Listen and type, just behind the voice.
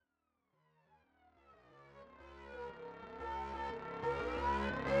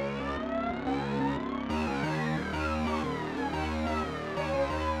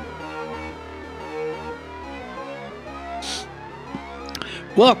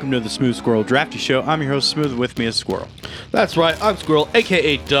Welcome to the Smooth Squirrel Drafty Show. I'm your host, Smooth. With me is Squirrel. That's right, I'm Squirrel,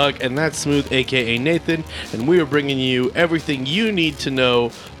 aka Doug, and that's Smooth, aka Nathan, and we are bringing you everything you need to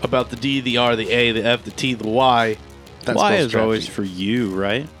know about the D, the R, the A, the F, the T, the Y. That's Y is always for you,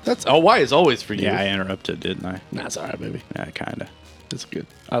 right? Y is always for you. Yeah, I interrupted, didn't I? That's all right, baby. Yeah, kind of. It's good.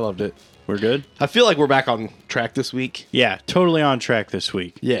 I loved it. We're good? I feel like we're back on track this week. Yeah, totally on track this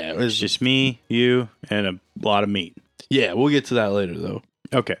week. Yeah, It's just me, you, and a lot of meat. yeah, we'll get to that later, though.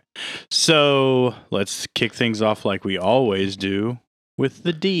 Okay, so let's kick things off like we always do with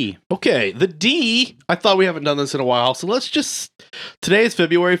the D. Okay, the D, I thought we haven't done this in a while, so let's just... Today is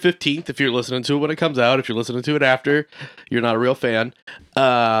February 15th, if you're listening to it when it comes out. If you're listening to it after, you're not a real fan.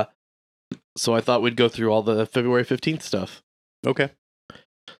 So I thought we'd go through all the February 15th stuff. Okay.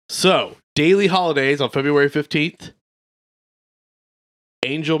 So, daily holidays on February 15th.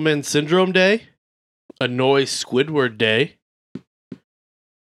 Angelman Syndrome Day. Annoy Squidward Day.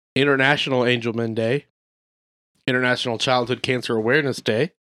 International Angelman Day. International Childhood Cancer Awareness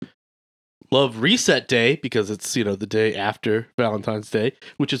Day. Love Reset Day, because it's, the day after Valentine's Day,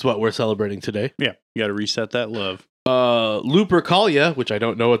 which is what we're celebrating today. Yeah, you got to reset that love. Lupercalia, which I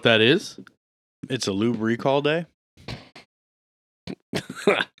don't know what that is. It's a lube recall day.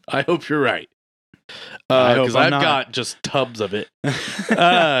 I hope you're right. I hope Because I'm I've not. got just tubs of it.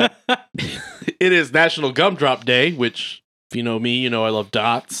 It is National Gumdrop Day, which, if you know me, you know I love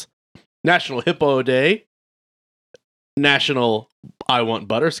dots. National Hippo Day. National I Want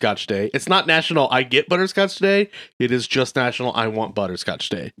Butterscotch Day. It's not National I Get Butterscotch Day. It is just National I Want Butterscotch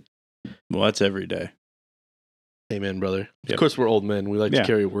Day. Well, that's every day. Amen, brother. Yep. Of course, we're old men. We like Yeah. to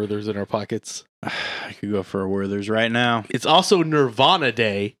carry Werthers in our pockets. I could go for a Werther's right now. It's also Nirvana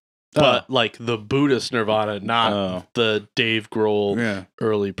Day, but like the Buddhist Nirvana, not the Dave Grohl Yeah.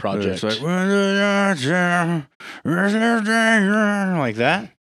 early project. It's like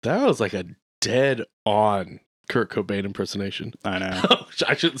that. That was like a dead on Kurt Cobain impersonation. I know.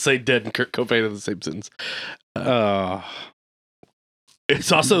 I shouldn't say dead and Kurt Cobain in the same sentence.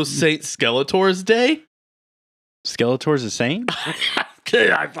 It's also Saint Skeletor's Day. Skeletor's a saint?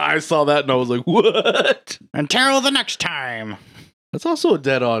 I saw that and I was like, what? Until the next time. That's also a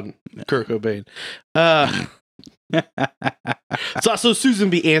dead on Kurt Cobain. It's also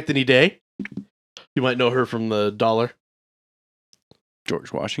Susan B. Anthony Day. You might know her from the dollar.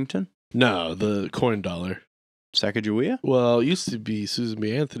 George Washington? No, the coin dollar. Sacagawea? Well, it used to be Susan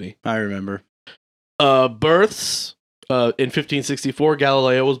B. Anthony. I remember. Births. In 1564,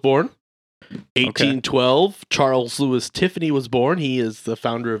 Galileo was born. 1812, Charles Louis Tiffany was born. He is the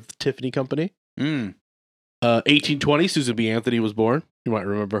founder of the Tiffany Company. 1820, Susan B. Anthony was born. You might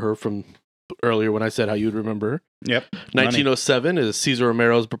remember her from earlier when I said how you'd remember her. Yep. 1907 is Cesar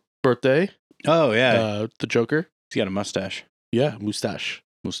Romero's birthday. Oh, yeah. The Joker. He's got a mustache. Yeah, mustache.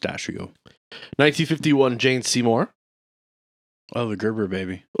 Mustachio. 1951, Jane Seymour. Oh, the Gerber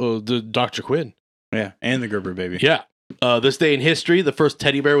baby. The Dr. Quinn. Yeah, and the Gerber baby. Yeah. This day in history, the first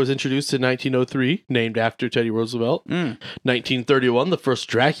teddy bear was introduced in 1903, named after Teddy Roosevelt. 1931, the first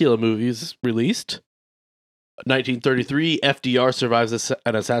Dracula movie is released. 1933, FDR survives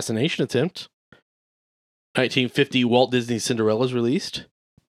an assassination attempt. 1950, Walt Disney's Cinderella is released.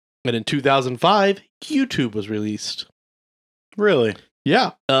 And in 2005, YouTube was released. Really?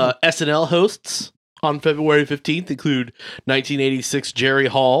 Yeah. SNL hosts on February 15th include 1986 Jerry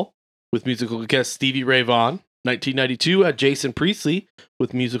Hall with musical guest Stevie Ray Vaughan. 1992 had Jason Priestley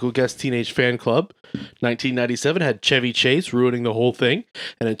with musical guest Teenage Fan Club. 1997 had Chevy Chase ruining the whole thing.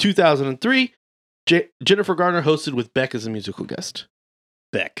 And in 2003, Jennifer Garner hosted with Beck as a musical guest.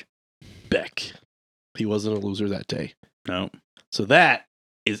 Beck. He wasn't a loser that day. No. So that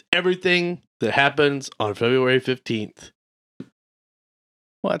is everything that happens on February 15th.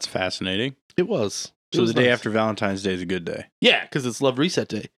 Well, that's fascinating. It was. So the day after Valentine's Day is a good day. Yeah, because it's Love Reset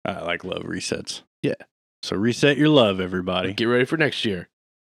Day. I like love resets. Yeah. So reset your love, everybody. Get ready for next year.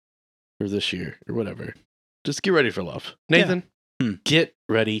 Or this year. Or whatever. Just get ready for love. Nathan, Get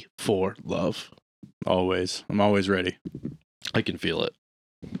ready for love. Always. I'm always ready. I can feel it.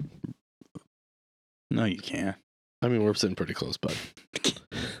 No, you can't. I mean, we're sitting pretty close, bud.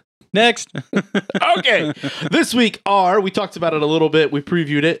 Next. Okay. This week we talked about it a little bit. We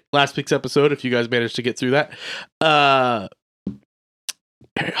previewed it last week's episode, if you guys managed to get through that.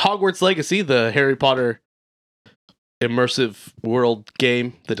 Hogwarts Legacy, the Harry Potter immersive world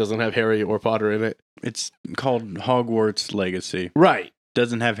game that doesn't have Harry or Potter in it. It's called Hogwarts Legacy. Right.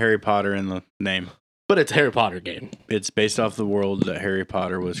 Doesn't have Harry Potter in the name. But it's a Harry Potter game. It's based off the world that Harry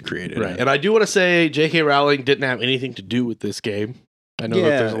Potter was created in. Right. And I do want to say J.K. Rowling didn't have anything to do with this game. I know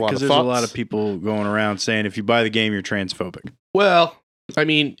that there's a lot of thoughts. There's a lot of people going around saying if you buy the game, you're transphobic. Well, I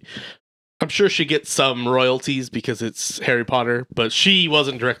mean, I'm sure she gets some royalties because it's Harry Potter, but she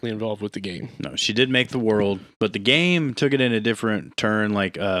wasn't directly involved with the game. No, she did make the world, but the game took it in a different turn.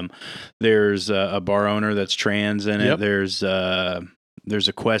 Like, there's a bar owner that's trans in it. Yep. There's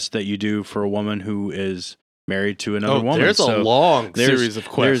a quest that you do for a woman who is married to another woman. There's a long series of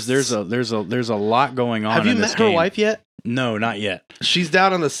quests. There's a lot going on. Have you in met this her game. wife yet? No, not yet. She's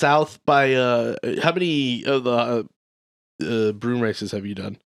down in the south by how many of the broom races have you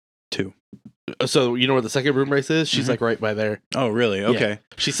done? 2. So you know where the second broom race is? She's Mhm. like right by there. Oh, really? Okay.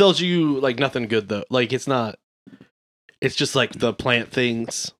 She sells you like nothing good though. Like it's just like the plant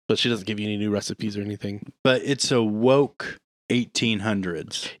things, but she doesn't give you any new recipes or anything. But it's a woke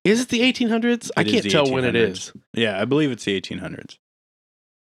 1800s. Is it the 1800s? I It is can't the tell when it 1800s. is. Yeah, I believe it's the 1800s.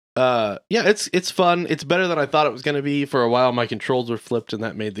 Yeah, it's fun. It's better than I thought it was going to be. For a while my controls were flipped and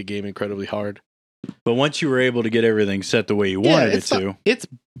that made the game incredibly hard. But once you were able to get everything set the way you wanted it to,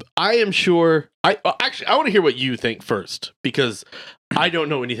 I am sure. Actually, I want to hear what you think first because I don't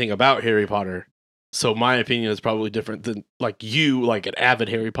know anything about Harry Potter, so my opinion is probably different than like you, like an avid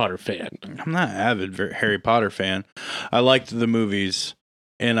Harry Potter fan. I'm not an avid Harry Potter fan. I liked the movies,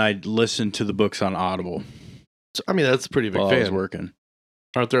 and I listened to the books on Audible So, I mean, that's a pretty big while I was fan. working.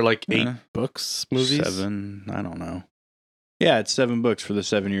 Aren't there like 8 Uh, books, movies? 7, I don't know. Yeah, it's 7 books for the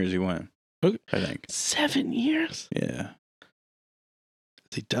 7 years he went. Okay. I think. 7 years? Yeah.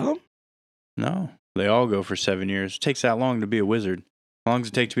 Is he dumb? No, they all go for 7 years. It takes that long to be a wizard. How long does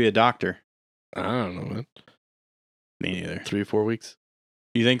it take to be a doctor? I don't know, man. Me neither. 3 or 4 weeks.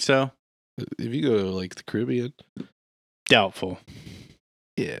 You think so? If you go to like the Caribbean, Doubtful.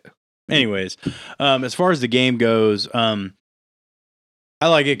 yeah. Anyways, as far as the game goes, I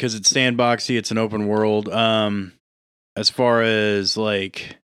like it because it's sandboxy. It's an open world. As far as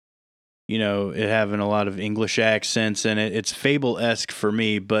like, you know, it having a lot of English accents in it, it's Fable-esque for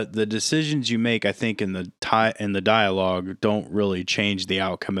me. But the decisions you make, I think, in the dialogue, don't really change the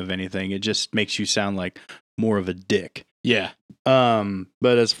outcome of anything. It just makes you sound like more of a dick. Yeah.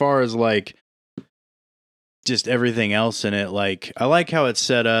 But as far as like just everything else in it, like I like how it's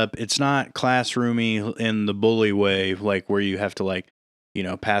set up. It's not classroomy in the bully way, like where you have to like, you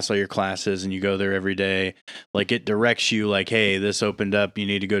know, pass all your classes and you go there every day. Like it directs you like, hey, this opened up, you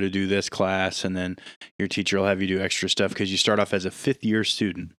need to go to do this class, and then your teacher will have you do extra stuff because you start off as a 5th year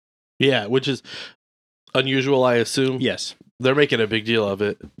student. Yeah, which is unusual, I assume. Yes. They're making a big deal of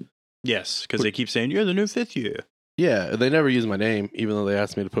it. Yes, because they keep saying you're the new 5th year. Yeah, they never use my name, even though they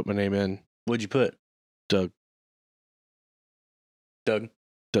asked me to put my name in. What'd you put? Doug. Doug.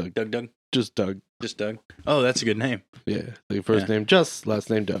 Doug. Doug. Doug. Just Doug. Just Doug. Oh, that's a good name. Yeah. The first name Just, last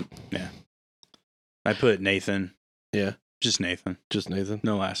name Doug. I put Nathan. Yeah. Just Nathan. Just Nathan.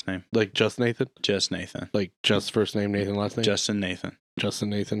 No last name. Like just Nathan? Just Nathan. Like just first name Nathan, last name? Justin Nathan. Justin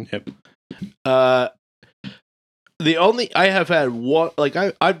Nathan. Yep. The only I have had one like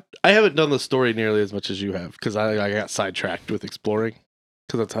I haven't done the story nearly as much as you have because I got sidetracked with exploring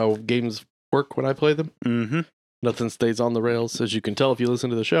because that's how games work when I play them. Mm-hmm. Nothing stays on the rails, as you can tell if you listen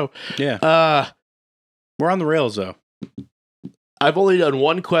to the show. Yeah. We're on the rails though. I've only done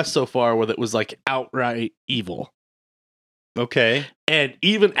one quest so far where it was like outright evil. Okay. And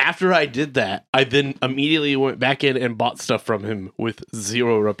even after I did that, I then immediately went back in and bought stuff from him with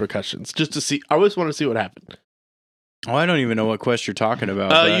 0 repercussions just to see. I always want to see what happened. Oh, I don't even know what quest you're talking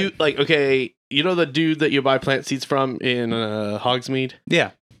about. You like okay? You know the dude that you buy plant seeds from in Hogsmeade?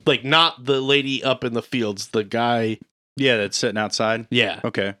 Yeah. Like not the lady up in the fields, the guy. Yeah, that's sitting outside. Yeah.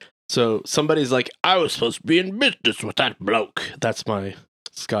 Okay. So somebody's like, I was supposed to be in business with that bloke. That's my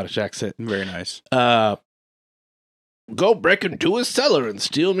Scottish accent. Very nice. Go break into his cellar and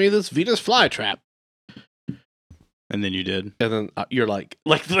steal me this Venus flytrap. And then you did. And then you're like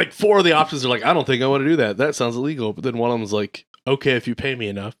 4 of the options are like, I don't think I want to do that. That sounds illegal. But then one of them was like, okay, if you pay me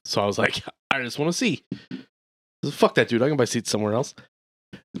enough. So I was like, I just want to see. Fuck that dude. I can buy seats somewhere else.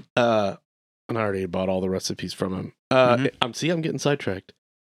 And I already bought all the recipes from him. I'm getting sidetracked.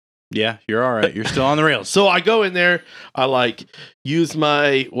 Yeah, you're all right. You're still on the rails. So I go in there. I like use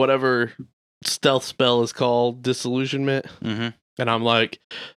my whatever stealth spell is called, disillusionment, and I'm like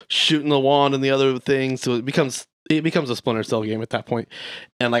shooting the wand and the other thing. So it becomes a Splinter Cell game at that point.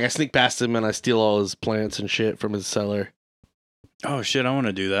 And like I sneak past him and I steal all his plants and shit from his cellar. Oh shit, I want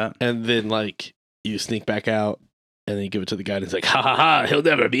to do that. And then like you sneak back out. And then you give it to the guy and he's like, ha ha ha, he'll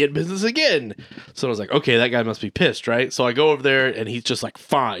never be in business again. So I was like, okay, that guy must be pissed, right? So I go over there and he's just like,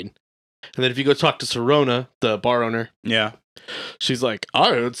 fine. And then if you go talk to Sirona, the bar owner, Yeah. she's like, I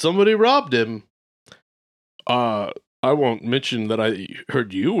heard somebody robbed him. I won't mention that I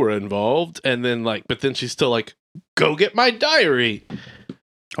heard you were involved. And then like, but then she's still like, go get my diary.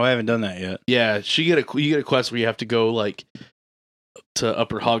 Oh, I haven't done that yet. Yeah, you get a quest where you have to go like to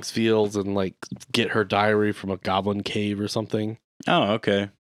Upper Hogsfields and like get her diary from a goblin cave or something. Oh, okay.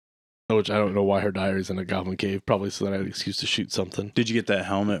 Which I don't know why her diary's in a goblin cave. Probably so that I had an excuse to shoot something. Did you get that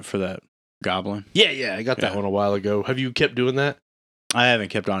helmet for that goblin? Yeah, I got that one a while ago. Have you kept doing that? I haven't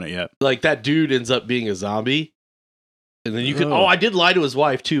kept on it yet. Like that dude ends up being a zombie. And then you can Oh. I did lie to his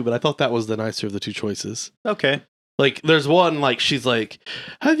wife too, but I thought that was the nicer of the two choices. Okay. Like there's one like she's like,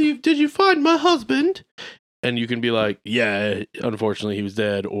 did you find my husband? And you can be like, yeah, unfortunately he was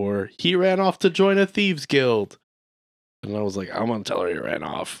dead, or he ran off to join a thieves guild. And I was like, I'm gonna tell her he ran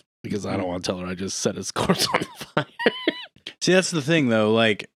off because I don't want to tell her I just set his corpse on fire. See, that's the thing though.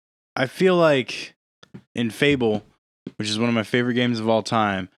 Like, I feel like in Fable, which is one of my favorite games of all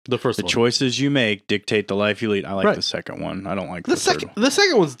time, The first the one. choices you make dictate the life you lead. I like Right. the second one. I don't like The third one.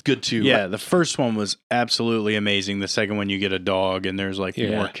 second one's good too. Yeah, the first one was absolutely amazing. The second one, you get a dog, and there's like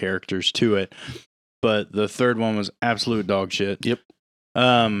Yeah. more characters to it. But the third one was absolute dog shit. Yep.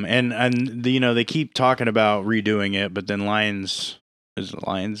 And they keep talking about redoing it, but then is it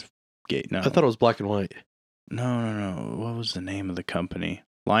Lionsgate? No, I thought it was Black and White. no. What was the name of the company?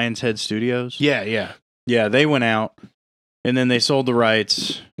 Lionshead Studios. Yeah. Yeah, they went out, and then they sold the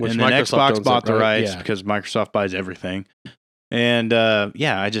rights, Which and then Microsoft Xbox owns bought it, the right? rights Yeah. because Microsoft buys everything. And I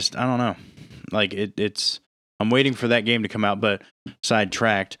don't know. Like I'm waiting for that game to come out, but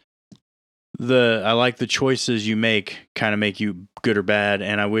sidetracked. I like the choices you make kind of make you good or bad,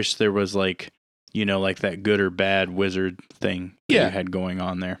 and I wish there was like that good or bad wizard thing that Yeah. you had going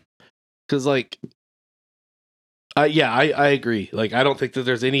on there. Because like, I agree. Like, I don't think that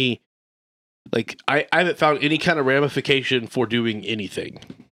there's any, like, I haven't found any kind of ramification for doing anything.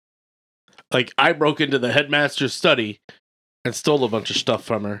 Like, I broke into the headmaster's study and stole a bunch of stuff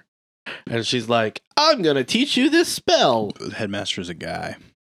from her, and she's like, "I'm gonna teach you this spell." The headmaster's a guy.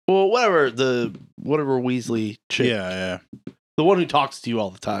 Well, whatever Weasley chick, Yeah, the one who talks to you all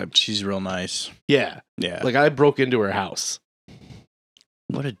the time. she's real nice. Yeah, Yeah, like I broke into her house.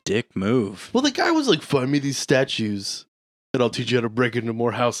 what a dick move. Well, the guy was like, "Find me these statues, and I'll teach you how to break into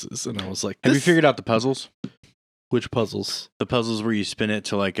more houses." And I was like, Have you "This- figured out the puzzles? which puzzles?" The puzzles where you spin it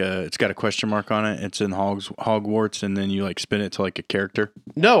to it's got a question mark on it. It's in Hogwarts, and then you like spin it to like a character.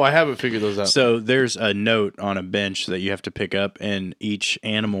 No, I haven't figured those out. So there's a note on a bench that you have to pick up, and each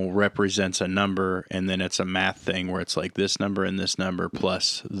animal represents a number, and then it's a math thing where it's like this number and this number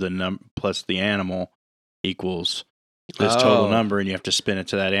plus the animal equals this total Oh. number, and you have to spin it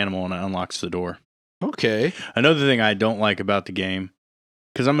to that animal, and it unlocks the door. Okay. Another thing I don't like about the game,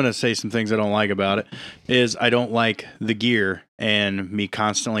 because I'm going to say some things I don't like about it, is I don't like the gear and me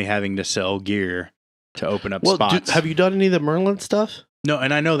constantly having to sell gear to open up spots. have you done any of the Merlin stuff? No,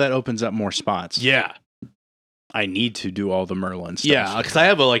 and I know that opens up more spots. Yeah. I need to do all the Merlin stuff. Yeah, because I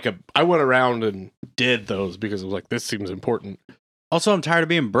have I went around and did those because I was like, this seems important. Also, I'm tired of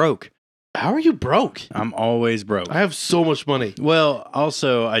being broke. How are you broke? I'm always broke. I have so much money. Well,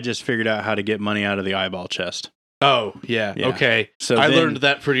 also, I just figured out how to get money out of the eyeball chest. Oh, yeah. Yeah. Okay. So I then learned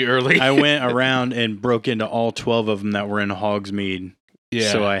that pretty early. I went around and broke into all 12 of them that were in Hogsmeade.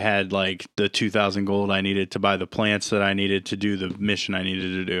 Yeah. So I had like the 2,000 gold I needed to buy the plants that I needed to do the mission I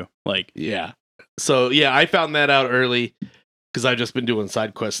needed to do. Like, yeah. So yeah, I found that out early because I've just been doing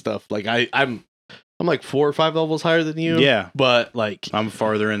side quest stuff. Like I'm like 4 or 5 levels higher than you. yeah, But like, I'm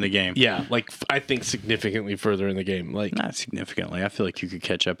farther in the game. yeah, like I think significantly further in the game. Like, Not significantly. I feel like you could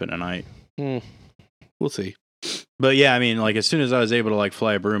catch up in a night. we'll see. But yeah, I mean, like as soon as I was able to like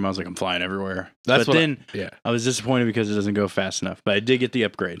fly a broom, I was like, I'm flying everywhere. That's but what then Yeah. I was disappointed because it doesn't go fast enough. But I did get the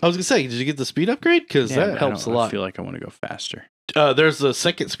upgrade. I was gonna say, did you get the speed upgrade? Because Yeah, but that I helps a don't- lot. I feel like I want to go faster. There's a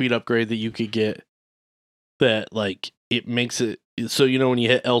second speed upgrade that you could get that like it makes it so when you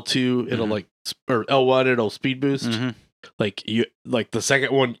hit L2 it'll Mhm. like or L1 it'll speed boost. Mhm. Like the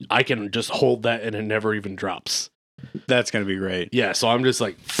second one I can just hold that and it never even drops. That's gonna be great. Yeah, so I'm just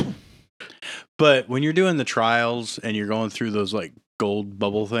like But when you're doing the trials and you're going through those like gold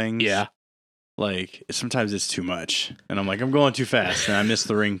bubble things, yeah. like sometimes it's too much, and I'm like, I'm going too fast, and I miss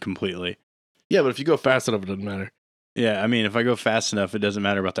the ring completely. Yeah, but if you go fast enough it doesn't matter. Yeah, I mean, if I go fast enough, it doesn't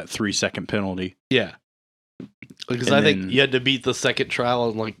matter about that 3-second penalty. Yeah. Because And I think then- you had to beat the second trial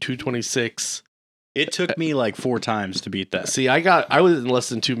in like 2:26. It took me like 4 times to beat that. See, I was in less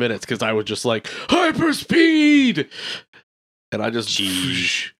than 2 minutes because I was just like hyper speed, and I just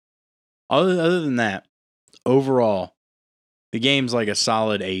Jeez. Other than that, overall, the game's like a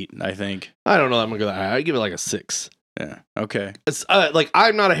solid 8, I think. I don't know that I'm gonna go that high. I give it like a 6. Yeah. Okay. It's like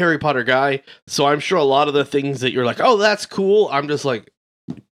I'm not a Harry Potter guy, so I'm sure a lot of the things that you're like, oh, that's cool. I'm just like,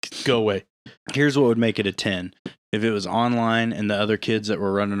 go away. Here's what would make it a 10. if it was online and the other kids that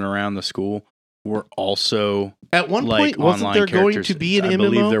were running around the school were also At one like point, wasn't online there going characters. to be an I MMO?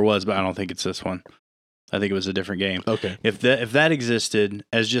 believe there was, but I don't think it's this one. I think it was a different game. Okay. If that existed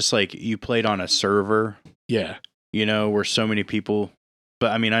as just like you played on a server, Yeah. you know, where so many people,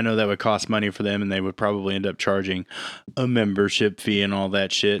 but I mean, I know that would cost money for them and they would probably end up charging a membership fee and all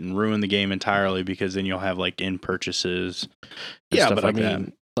that shit and ruin the game entirely because then you'll have like in purchases. And Yeah, stuff but like I mean,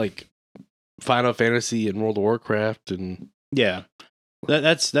 that. like Final Fantasy and World of Warcraft and Yeah.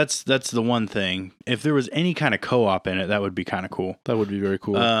 That's the one thing. If there was any kind of co-op in it, that would be kind of cool. that would be very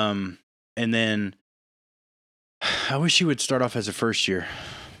cool. And then I wish you would start off as a first year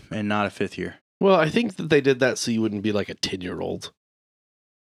and not a fifth year. Well, I think that they did that so you wouldn't be like a 10-year-old.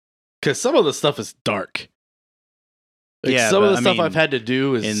 Because some of the stuff is dark. Like Yeah, some of but, the I stuff mean, I've had to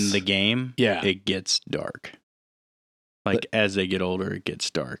do is In the game, Yeah. it gets dark. Like as they get older, it gets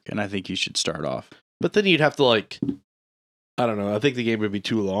dark, and I think you should start off. But then you'd have to like, I don't know. I think the game would be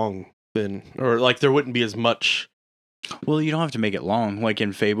too long then, or like there wouldn't be as much. Well, you don't have to make it long, like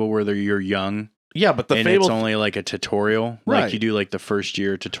in Fable, where you're young. Yeah, but the and Fable it's only like a tutorial. Right. Like you do like the first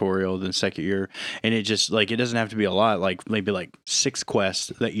year tutorial, then second year, and it just like it doesn't have to be a lot. Like maybe like 6 quests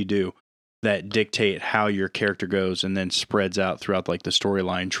that you do that dictate how your character goes, and then spreads out throughout like the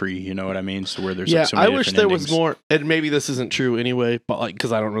storyline tree. You know what I mean? So where there's yeah, like so many I wish different there endings. was more, and maybe this isn't true anyway, but like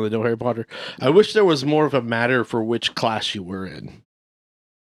because I don't really know Harry Potter, I wish there was more of a matter for which class you were in.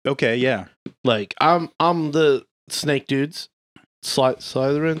 Okay, yeah, Like I'm the snake dudes,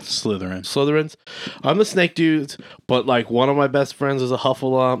 Slytherins. Slytherins. I'm the snake dudes, but like one of my best friends is a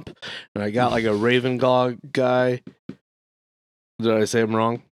Hufflepuff, and I got like a Ravenclaw guy. Did I say them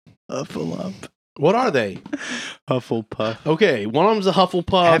wrong? Hufflepuff. What are they? Hufflepuff. Okay, one of them's a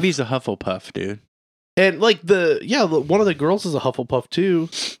Hufflepuff. Abby's a Hufflepuff, dude. And like one of the girls is a Hufflepuff too.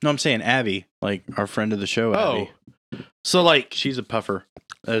 No, I'm saying Abby, like our friend of the show, Abby. So like She's a puffer,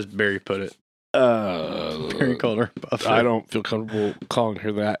 as Barry put it. uh Barry called her a puffer. I don't feel comfortable calling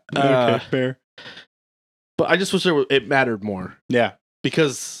her that. Okay, fair. But I just wish it mattered more Yeah.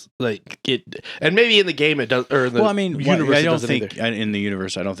 because like it, and maybe in the game it does, or in the Well, I mean, universe I it don't doesn't think either. in the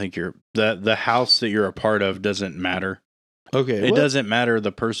universe. I don't think the house that you're a part of doesn't matter. Okay, It well, doesn't matter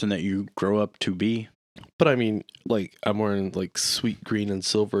the person that you grow up to be. But I mean, like I'm wearing like sweet green and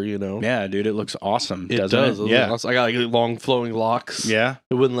silver, you know. Yeah, dude, it looks awesome. It doesn't does. it? Yeah. I got like long flowing locks. Yeah.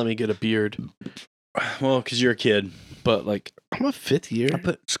 It wouldn't let me get a beard, Well, because you're a kid. but like I'm a 5th year. I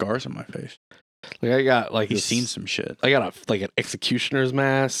put scars on my face. Like I got like He's this- seen some shit. I got like an executioner's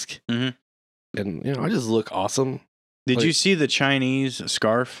mask, Mhm. and you know I just look awesome. Did Like- you see the Chinese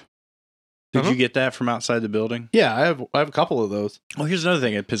scarf? Did Uh-huh. you get that from outside the building? Yeah, I have a couple of those. Oh, here's another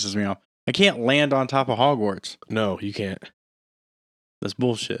thing that pisses me off. I can't land on top of Hogwarts. No, you can't. That's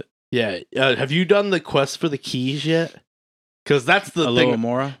bullshit. Yeah, have you done the quest for the keys yet? Because that's the Aloha thing.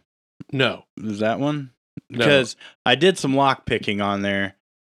 Mora? No, Is that one? no. Because I did some lock picking on there,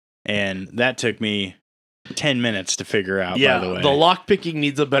 and that took me 10 minutes to figure out, yeah, by the way. the lock picking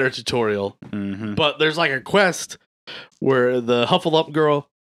needs a better tutorial. Mhm. But there's like a quest where the Hufflepuff girl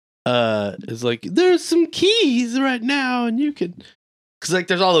is like, there's some keys right now, and you can, because like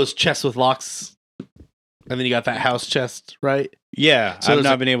there's all those chests with locks, and then you got that house chest, right? Yeah, So I've there's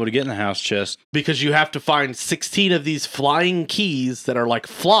not a- been able to get in the house chest. Because you have to find 16 of these flying keys that are like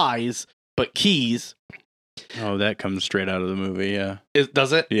flies, but keys. Oh, that comes straight out of the movie, yeah.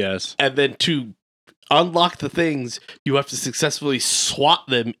 Does it? Yes. And then to unlock the things, you have to successfully swat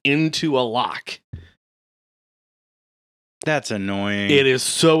them into a lock. That's annoying. It is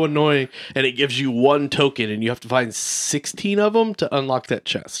so annoying, and it gives you 1 token, and you have to find 16 of them to unlock that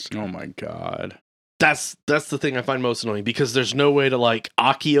chest. Oh my god. That's the thing I find most annoying, because there's no way to like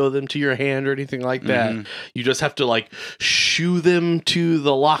Accio them to your hand or anything like that. Mhm. You just have to like shoo them to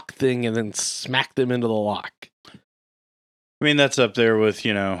the lock thing and then smack them into the lock. I mean, that's up there with,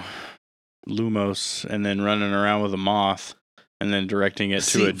 Lumos and then running around with a moth and then directing it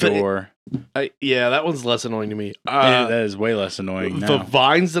See, to a but door. Yeah, that one's less annoying to me. That is way less annoying The now.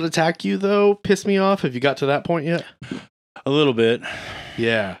 vines that attack you though piss me off. Have you got to that point yet? A little bit.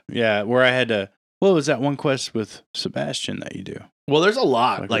 Yeah. Yeah, where I had to. What was that one quest with Sebastian that you do? Well, there's a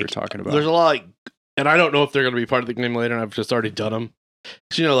lot. Like we were talking about. There's a lot, like, and I don't know if they're going to be part of the game later, and I've just already done them.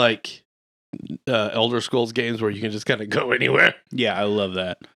 Like Elder Scrolls games where you can just kind of go anywhere. Yeah, I love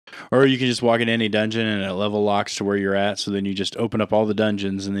that. Or you can just walk in any dungeon and it level locks to where you're at. So then you just open up all the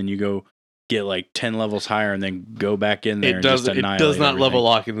dungeons and then you go get like 10 levels higher and then go back in there. It does not level everything.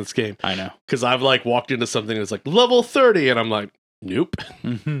 lock in this game, I know. because I've like walked into something that's like level 30, and I'm like, nope.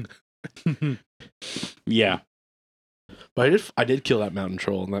 Yeah, But I did kill that mountain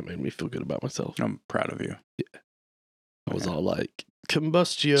troll, and that made me feel good about myself. I'm proud of you. I was all like,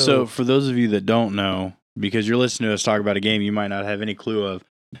 combustio. So for those of you that don't know, because you're listening to us talk about a game you might not have any clue of,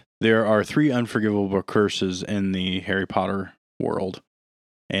 there are 3 unforgivable curses in the Harry Potter world.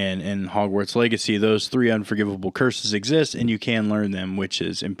 And in Hogwarts Legacy, those 3 unforgivable curses exist, and you can learn them, which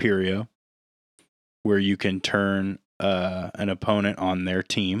is Imperio, where you can turn an opponent on their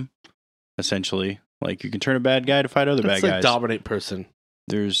team, essentially. Like, you can turn a bad guy to fight other bad guys. Dominate person.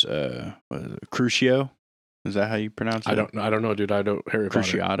 There's Crucio. Is that how you pronounce it? I don't know, dude. I don't Harry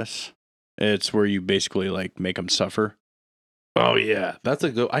Potter. Cruciatus. It's where you basically like make them suffer. Oh yeah, that's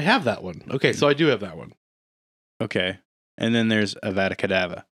a good. I have that one. Okay, so I do have that one. Okay, and then there's Avada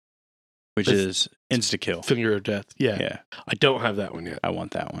Kedavra, which is insta kill, finger of death. Yeah, yeah. I don't have that one yet. I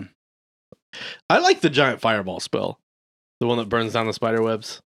want that one. I like the giant fireball spell, the one that burns down the spider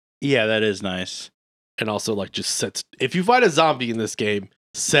webs. Yeah, that is nice. And also, like, just sets. If you fight a zombie in this game,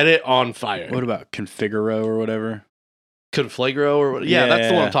 set it on fire. What about Configuro or whatever? Conflagro or what? Yeah, that's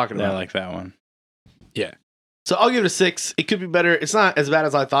the one I'm talking about. I like that one. Yeah. So I'll give it a 6. It could be better. It's not as bad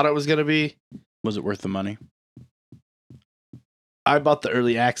as I thought it was going to be. Was it worth the money? I bought the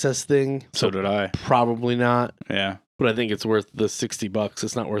early access thing. So did I. Probably not. Yeah. But I think it's worth the $60.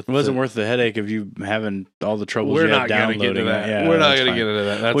 It's not worth. It wasn't worth the headache of you having all the troubles you had downloading that. Yeah, we're not going to get into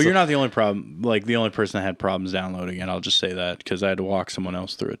that. Well, you're not the only problem. Like the only person that had problems downloading it. I'll just say that because I had to walk someone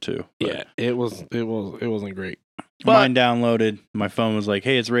else through it too. But yeah, it wasn't great. But mine downloaded. My phone was like,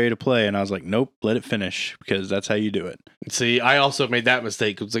 "Hey, it's ready to play," and I was like, "Nope, let it finish," because that's how you do it. See, I also made that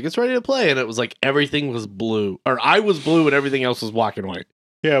mistake. It was like, "It's ready to play," and it was like everything was blue, or I was blue and everything else was black and white.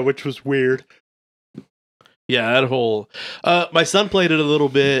 Yeah, which was weird. Yeah, that whole. My son played it a little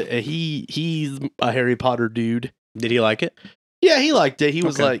bit. And he's a Harry Potter dude. Did he like it? Yeah, he liked it. He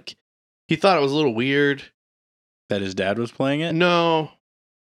was like, he thought it was a little weird that his dad was playing it. No,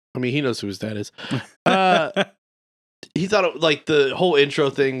 I mean he knows who his dad is. He thought it, like the whole intro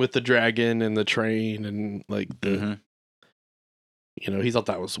thing with the dragon and the train and like the, you know, he thought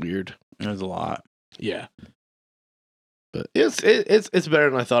that was weird. There's a lot. Yeah, but it's better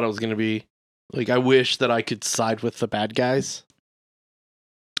than I thought it was going to be. Like, I wish that I could side with the bad guys.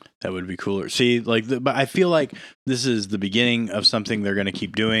 That would be cooler. See, like, but I feel like this is the beginning of something they're going to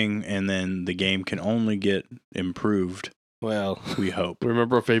keep doing, and then the game can only get improved. Well, we hope.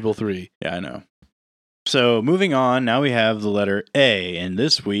 Remember Fable 3. Yeah, I know. So, moving on, now we have the letter A, and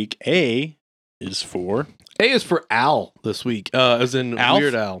this week, A is for Al this week, as in Alf?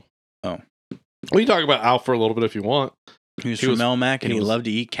 Weird Al. Oh. We can talk about Al for a little bit if you want. He was from Melmac, and he loved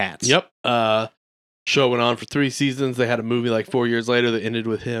to eat cats. Yep. Show went on for 3 seasons. They had a movie like 4 years later that ended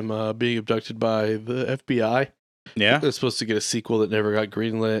with him being abducted by the FBI. Yeah. They're supposed to get a sequel that never got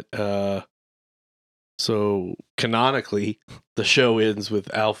greenlit. So canonically, the show ends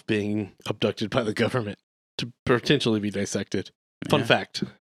with Alf being abducted by the government to potentially be dissected. Fun fact.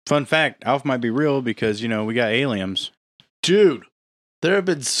 Fun fact, Alf might be real because, you know, we got aliens. Dude, there have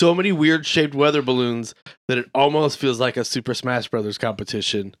been so many weird shaped weather balloons that it almost feels like a Super Smash Brothers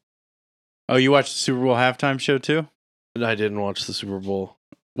competition. Oh, you watched the Super Bowl halftime show too? I didn't watch the Super Bowl.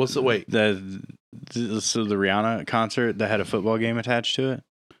 What's the wait? The Rihanna concert that had a football game attached to it?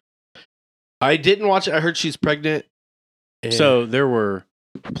 I didn't watch it. I heard she's pregnant. So there were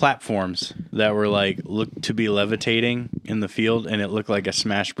platforms that were like looked to be levitating in the field, and it looked like a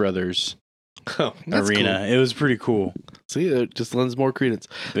Smash Brothers arena. Cool. It was pretty cool. See, it just lends more credence.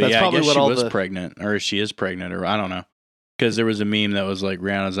 But that's probably I guess she was pregnant, or she is pregnant, or I don't know. Because there was a meme that was like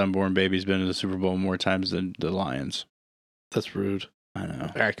Rihanna's unborn baby's been to the Super Bowl more times than the Lions. That's rude. I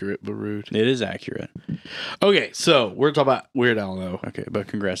know. Accurate, but rude. It is accurate. Okay, so we're talking about Weird Al, though. Okay, but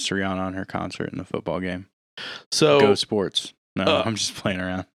congrats to Rihanna on her concert in the football game. So go sports. No, I'm just playing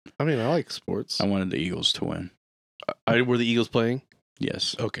around. I mean, I like sports. I wanted the Eagles to win. Were the Eagles playing?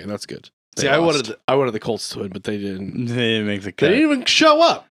 Yes. Okay, that's good. See, I wanted the Colts to win, but they didn't. They didn't make the cut. They didn't even show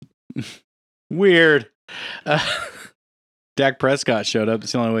up. Weird. Dak Prescott showed up.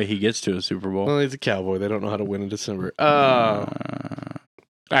 It's the only way he gets to a Super Bowl. Well, he's a Cowboy. They don't know how to win in December.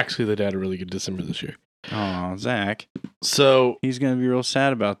 Actually, they had a really good December this year. Oh, Zach. So he's going to be real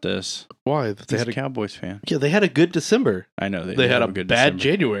sad about this. Why? They had a Cowboys fan. Yeah, they had a good December. I know. They had a good bad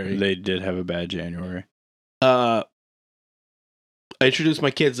January. They did have a bad January. I introduced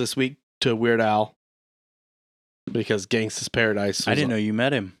my kids this week to Weird Al because Gangsta's Paradise. I didn't know you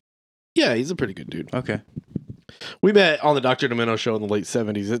met him. Yeah, he's a pretty good dude. Okay. We met on the Dr. Demento show in the late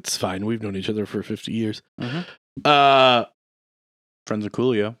 70s. It's fine. We've known each other for 50 years. Friends of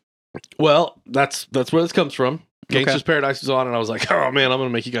Coolio. Well, that's where this comes from. Gangster's Paradise was on, and I was like, oh man, I'm going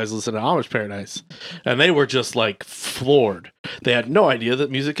to make you guys listen to Amish Paradise. And they were just like floored. They had no idea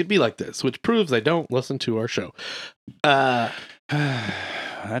that music could be like this, which proves they don't listen to our show. That's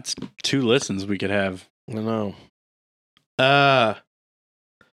 2 listens we could have. I know. The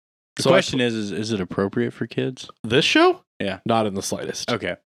question is it appropriate for kids? This show? Yeah. Not in the slightest.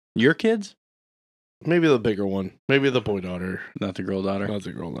 Okay. Your kids? Maybe the bigger one. Maybe the boy daughter. Not the girl daughter? Not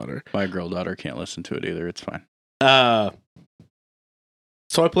the girl daughter. My girl daughter can't listen to it either. It's fine. So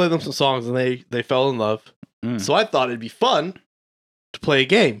I played them some songs and they fell in love. So I thought it'd be fun to play a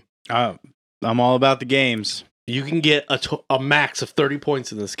game. I'm all about the games. You can get a max of 30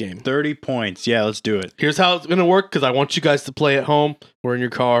 points in this game. 30 points. Yeah, let's do it. Here's how it's going to work, because I want you guys to play at home or in your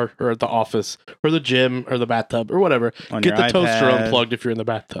car or at the office or the gym or the bathtub or whatever. On Get the your toaster iPad. unplugged if you're in the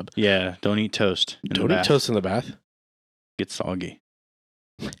bathtub. Yeah, don't eat toast. Don't eat toast in the bath. Get soggy.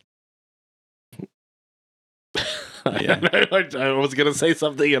 I was going to say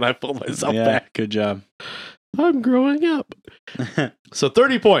something and I pulled myself back. Good job. I'm growing up. So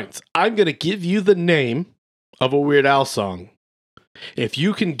 30 points. I'm going to give you the name of a Weird Al song. If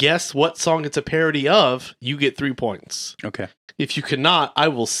you can guess what song it's a parody of, you get 3 points. Okay. If you cannot, I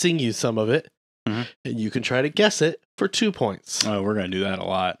will sing you some of it, and you can try to guess it for 2 points. Oh, we're going to do that a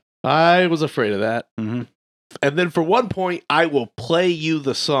lot. I was afraid of that. Mm-hmm. And then for 1 point, I will play you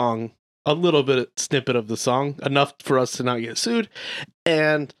the song, a little bit snippet of the song, enough for us to not get sued.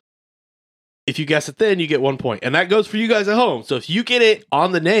 And if you guess it then, you get 1 point. And that goes for you guys at home. So if you get it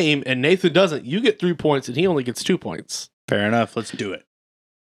on the name and Nathan doesn't, you get 3 points and he only gets 2 points. Fair enough. Let's do it.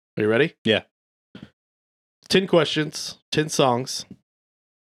 Are you ready? Yeah. 10 questions, 10 songs,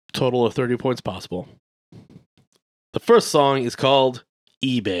 total of 30 points possible. The first song is called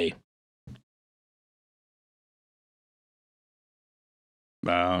eBay. I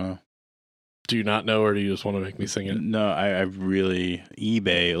don't know. Do you not know, or do you just want to make me sing it? No, I really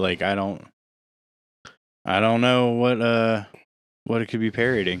eBay. Like I don't know what it could be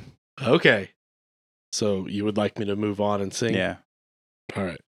parodying. Okay. So you would like me to move on and sing? Yeah. All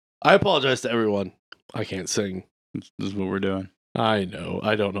right. I apologize to everyone. I can't sing. This is what we're doing. I know.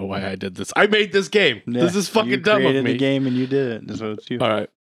 I don't know why I did this. I made this game. Yeah, This is fucking you dumb of created me. the game and you did it. That's what it's you. All right.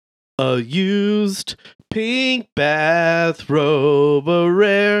 A used pink bathrobe, a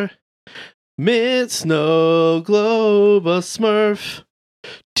rare mint snow globe, a Smurf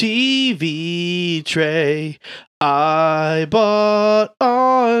TV tray I bought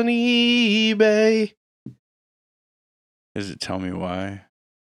on eBay. Does it tell me why?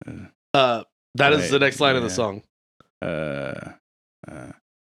 That is the next line of the yeah. song.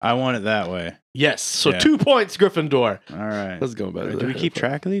 I want it that way. Yes. So Yeah. 2 points, Gryffindor. All right. Let's go better. Do we keep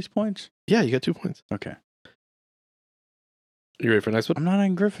track of these points? Yeah, you got 2 points. Okay. You ready for the next one? I'm not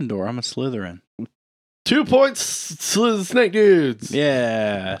in Gryffindor. I'm a Slytherin. 2 points, Snake Dudes.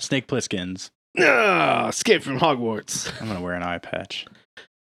 Yeah. Snake Plisskens. Escape from Hogwarts. I'm going to wear an eye patch.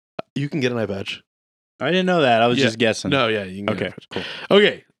 You can get an eye badge. I didn't know that. I was Yeah. just guessing. No, yeah, you can get an eye Okay, badge. cool.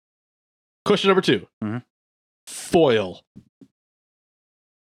 Okay. Question number 2. Mhm. Foil.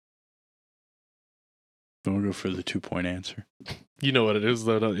 Don't go for the 2-point answer. You know what it is,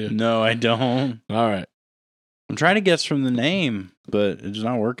 though, don't you? No, I don't. All right. I'm trying to guess from the name, but it's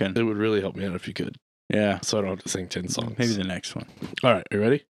not working. It would really help me out if you could, Yeah. so I don't have to sing 10 songs. Maybe the next one. All right, are you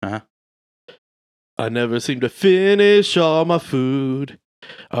ready? Uh-huh. I never seem to finish all my food.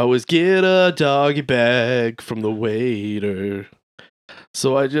 I always get a doggy bag from the waiter.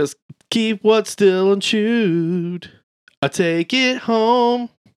 So I just keep what's still unchewed. I take it home,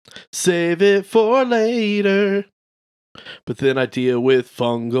 save it for later. But then I deal with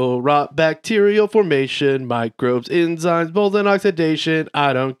fungal rot, bacterial formation, microbes, enzymes, mold, and oxidation.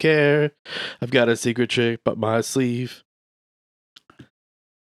 I don't care. I've got a secret trick up my sleeve.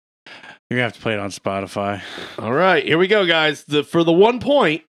 You're going to have to play it on Spotify. All right, here we go, guys. For the 1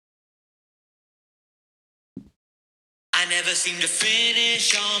 point. I never seem to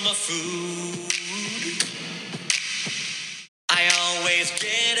finish all my food. I always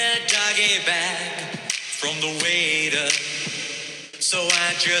get a doggy bag from the waiter. So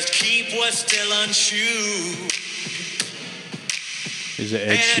I just keep what's still unchewed. Is it Ed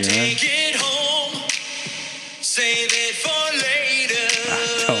And I Sheeran? take it home, save it for later.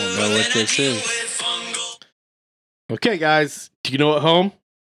 I don't know what this is. Okay, guys. Do you know at home?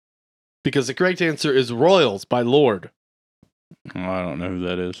 Because the correct answer is Royals by Lorde. Oh, I don't know who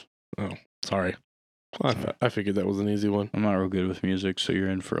that is. Oh, sorry. I figured that was an easy one. I'm not real good with music, so you're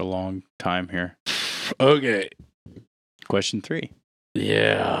in for a long time here. Okay. Question 3.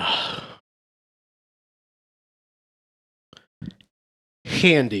 Yeah.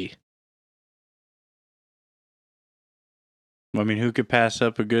 Handy. I mean, who could pass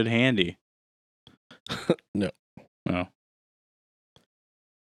up a good handy? No.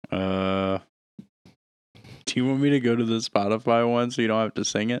 Oh. Do you want me to go to the Spotify one so you don't have to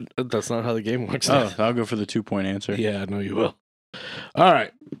sing it? That's not how the game works. Oh, I'll go for the 2-point answer. Yeah, I know you will. All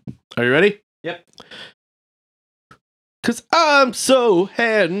right. Are you ready? Yep. 'Cause I'm so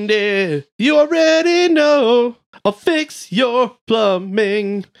handy. You already know. I'll fix your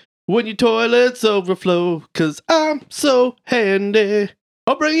plumbing when your toilets overflow. 'Cause I'm so handy.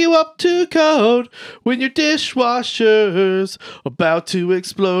 I'll bring you up to code when your dishwasher's about to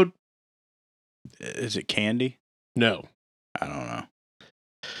explode. Is it Candy? No. I don't know.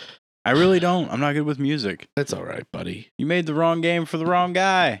 I really don't. I'm not good with music. That's all right, buddy. You made the wrong game for the wrong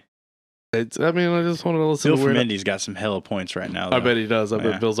guy. I mean, I just want to listen Bill to from Weird Al. Indy's got some hella points right now. I Though. bet he does. I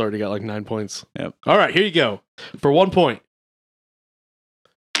Yeah. bet Bill's already got like 9 points. Yep. All right, here you go. For 1 point.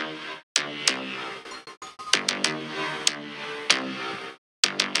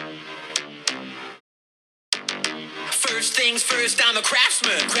 First things first, I'm a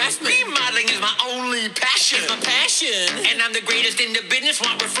craftsman. Remodeling is my only passion. It's my passion. And I'm the greatest in the business.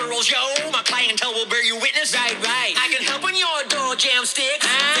 Want referrals, yo? My clientele will bear you witness. Right. I can help on your door jam sticks.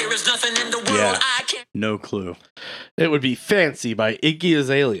 There is nothing in the world Yeah. I can't. No clue. It would be Fancy by Iggy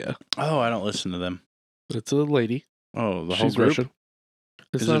Azalea. Oh, I don't listen to them. It's a lady. Oh, the whole She's group? Russian.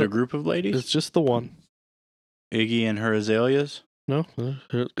 It's Is not it a group of ladies? It's just the one. Iggy and her azaleas? No,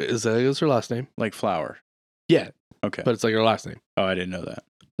 Azalea's her last name. Like flower. Yeah, Okay. but it's like her last name. Oh, I didn't know that.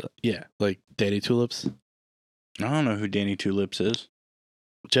 Yeah, like Danny Tulips. I don't know who Danny Tulips is.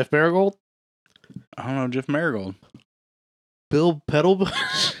 Jeff Marigold. I don't know Jeff Marigold. Bill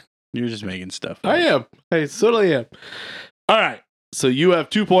Petalbush. You're just making stuff up. I am. I certainly am. All right. So you have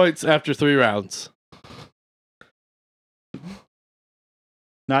 2 points after 3 rounds.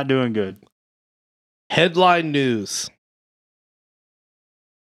 Not doing good. Headline news.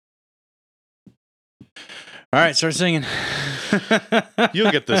 All right, start singing.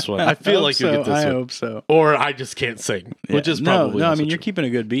 You'll get this one. I feel hope like you'll get so. this I one. hope so. Or I just can't sing, which Yeah. is probably no. I also mean, you're true. keeping a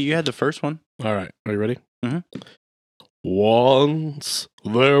good beat. You had the first one. All right. Are you ready? Mhm. Once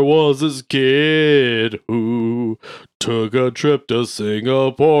there was this kid who took a trip to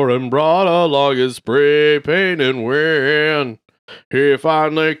Singapore and brought along his spray paint, and when he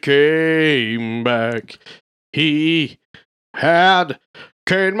finally came back, he had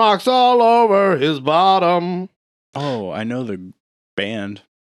cane marks all over his bottom. Oh, I know the band.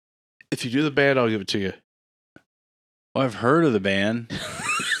 If you do the band, I'll give it to you. Oh, I've heard of the band.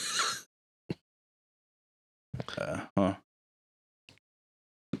 Huh.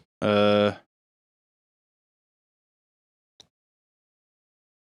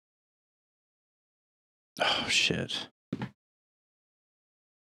 Oh shit.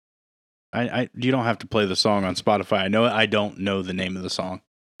 You don't have to play the song on Spotify. I know it. I don't know the name of the song.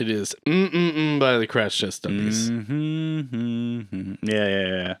 It is by the Crash Test Dummies.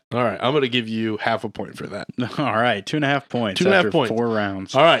 Yeah. All right, I'm going to give you half a point for that. All right, 2.5 points. 2.5 after points. 4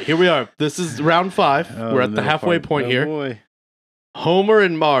 rounds. All right, here we are. This is round 5. Oh, We're at the middle halfway part. point Oh, here. Boy. Homer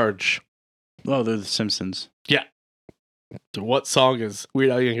and Marge. Oh, they're the Simpsons. So what song is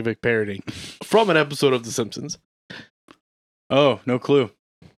Weird Al Yankovic parodying from an episode of The Simpsons? Oh, no clue.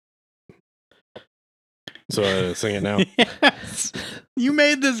 So sing it now. Yes. You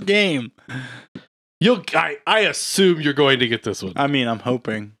made this game. I assume you're going to get this one. I mean, I'm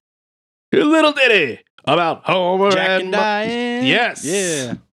hoping. A little ditty about Homer Jack and Marge. Diane. Yes.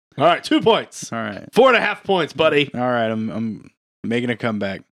 Yeah. All right, 2 points. All right. 4.5 points, buddy. All right. I'm making a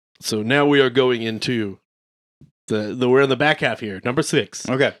comeback. So now we are going into the we're in the back half here. Number 6.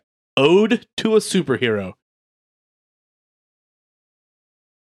 Okay. Ode to a Superhero.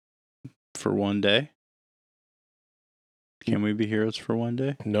 For one day. Can we be heroes for one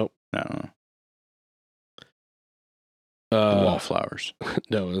day? Nope. I don't know. Uh, Wallflowers.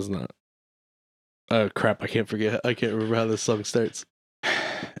 no, it's not. Crap! I can't remember how this song starts.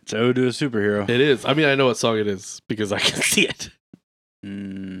 It's Ode to a Superhero. It is. I mean, I know what song it is because I can see it.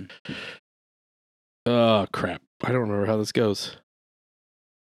 Oh crap! I don't remember how this goes.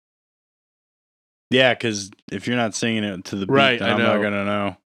 Yeah, because if you're not singing it to the beat, Right, then I I'm not know. going to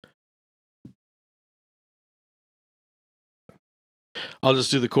know. I'll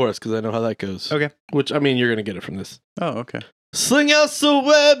just do the chorus because I know how that goes. Okay. Which I mean, you're gonna get it from this. Oh, okay. Sling us a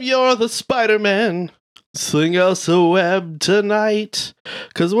web, you're the Spider-Man. Sling us a web tonight,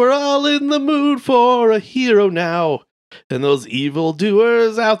 'cause we're all in the mood for a hero now. And those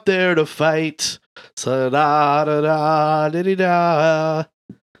evildoers out there to fight. Sa-da-da-da-diddy-da.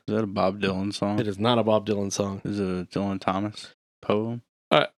 Is that a Bob Dylan song? It is not a Bob Dylan song. Is it a Dylan Thomas poem?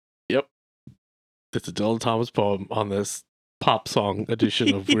 It's a Dylan Thomas poem on this pop song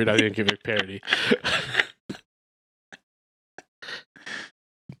edition of Weird Al Yankovic parody.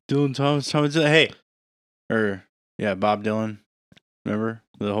 Dylan Thomas. Hey. Bob Dylan. Remember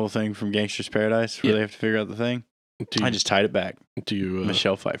the whole thing from Gangster's Paradise where they have to figure out the thing? I just tied it back. Do you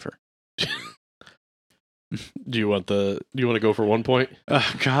Michelle Pfeiffer. Do you want to go for 1 point?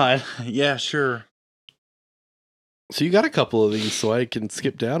 Oh God. Yeah, sure. So you got a couple of these, so I can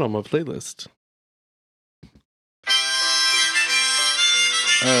skip down on my playlist.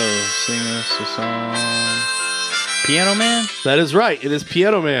 Oh, sing us a song. Piano Man? That is right. It is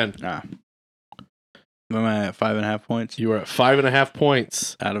Piano Man. Ah. Am I at 5.5 points? You are at 5.5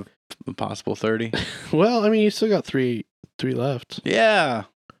 points Out of a possible 30? Well, I mean, you still got three left. Yeah.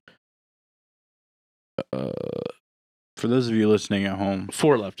 For those of you listening at home,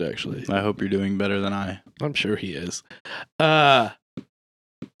 4 left, actually. I hope you're doing better than I. I'm sure he is. Go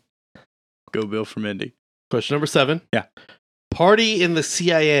Bill from Indy. Question number 7. Yeah. Party in the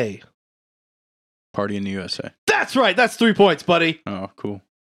CIA. Party in the USA. That's right. That's 3 points, buddy. Oh, cool.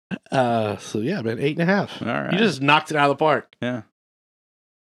 So yeah, man, 8.5. All right. You just knocked it out of the park. Yeah.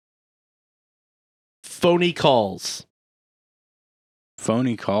 Phony calls.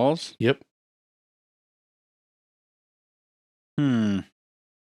 Phony calls? Yep.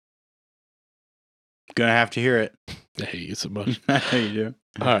 Gonna have to hear it. I hate you so much. I know you do.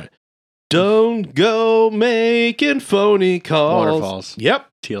 All right. Don't go making phony calls. Waterfalls. Yep.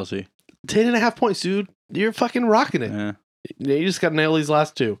 TLC. 10.5 points, dude. You're fucking rocking it. Yeah. You just got to nail these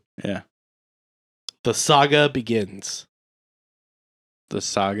last 2. Yeah. The saga begins. The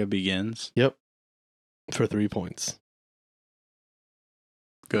saga begins. Yep. For 3 points.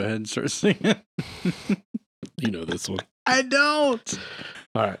 Go ahead and start singing. You know this one. I don't.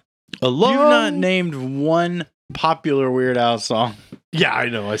 All right. You've not named one popular Weird Al song. Yeah, I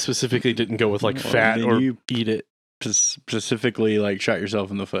know. I specifically didn't go with like Well, fat then or you- eat it. Specifically, like, shot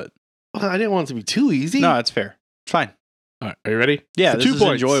yourself in the foot. Well, I didn't want it to be too easy. No, it's fair. It's fine. All right. Are you ready? Yeah, For this 2 is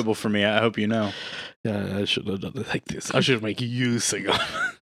points. enjoyable for me. I hope you know. Yeah, I should have done it like this. I should make you sing them.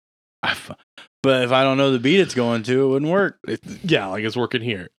 But if I don't know the beat it's going to, it wouldn't work. Yeah, like it's working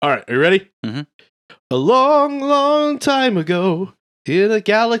here. All right. Are you ready? Mhm. A long, long time ago, in a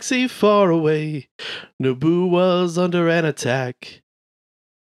galaxy far away, Naboo was under an attack.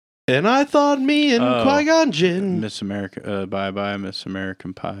 And I thought me and Oh, Qui-Gon Jinn. Miss America, bye-bye, Miss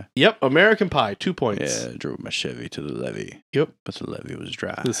American Pie. Yep, American Pie, 2 points. Yeah, drove my Chevy to the levee. Yep. But the levee was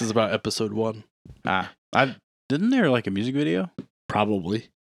dry. This is about episode 1. Didn't there like a music video? Probably.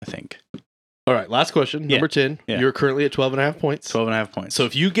 I think. All right, last question. Yeah. Number 10. Yeah. You're currently at 12.5 points. 12.5 points. So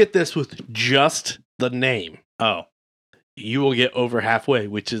if you get this with just the name, Oh, you will get over halfway,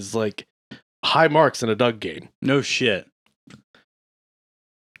 which is like high marks in a Doug game. no shit.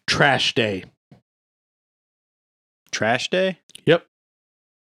 Trash Day. Trash Day? Yep.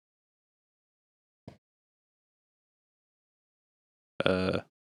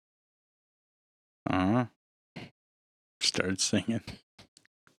 Started singing.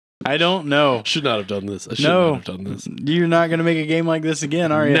 I don't know. Should not have done this. I should No. not have done this. You're not going to make a game like this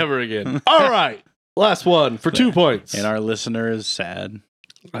again, are you? Never again. All right. Last one for 2 points. And our listener is sad.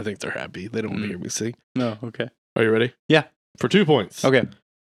 I think they're happy. They don't want to hear me sing. No, okay. Are you ready? Yeah. For 2 points. Okay.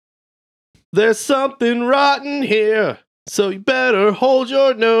 There's something rotten here, so you better hold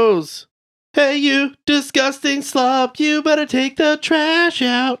your nose. Hey, you disgusting slob, you better take the trash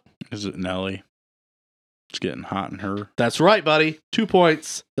out. Is it Nelly? It's getting hot in her. That's right, buddy. 2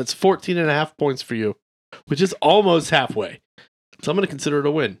 points. That's 14.5 points for you, which is almost halfway. So I'm going to consider it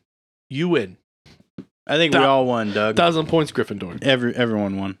a win. You win. I think we all won, Doug. 1,000 points, Gryffindor.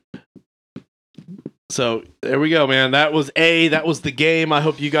 Everyone won. So there we go, man. That was the game. I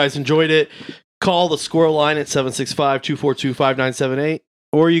hope you guys enjoyed it. Call the squirrel line at 765-242-5978.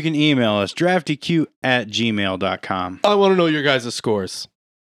 Or you can email us, draftyq@gmail.com. I want to know your guys' scores.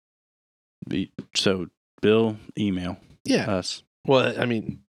 So, Bill, email Yeah. us. Well, I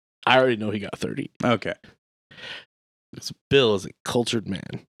mean, I already know he got 30. Okay. Because Bill is a cultured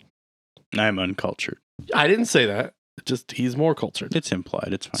man. I'm uncultured. I didn't say that. Just he's more cultured. It's implied.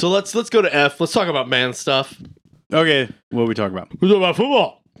 It's fine. So let's go to F. Let's talk about man stuff. Okay. What are we talking about? We're talking about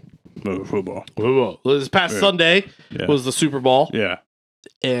football. Football. Football. This past Yeah. Sunday Yeah. was the Super Bowl. Yeah.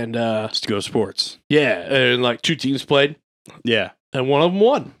 And Let's go sports. yeah, and like 2 teams played, Yeah. and one of them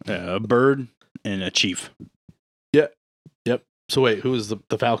won. A bird and a chief. Yep. So wait, who was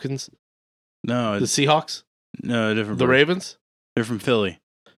the Falcons? No, The Seahawks? no, different. The bird. Ravens? They're from Philly.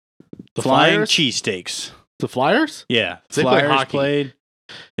 The Flying Flyers? cheesesteaks. The Flyers? Yeah. They play Flyers hockey. played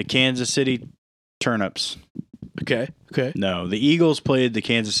the Kansas City Turnips. Okay. No, the Eagles played the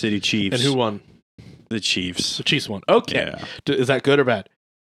Kansas City Chiefs. And who won? The Chiefs. The Chiefs won. Okay. Yeah. Is that good or bad?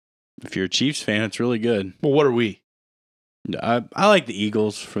 If you're a Chiefs fan, it's really good. Well, what are we? I like the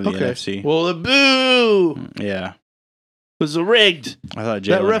Eagles for the NFC. Well, the boo Yeah. was rigged. I thought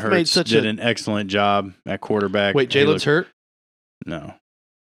That Jalen ref made Hurts such did a- an excellent job at quarterback. Wait, He Jalen's looked- hurt? No.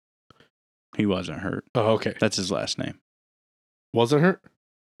 He wasn't hurt. Oh, okay. That's his last name. Wasn't hurt?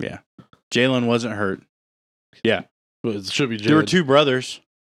 Jalen wasn't hurt. Yeah. Well, it should be Jalen. There were two brothers.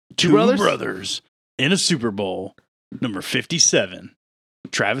 Two brothers? brothers in a Super Bowl, number 57.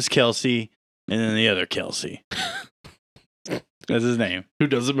 Travis Kelce, and then the other Kelce. That's his name. Who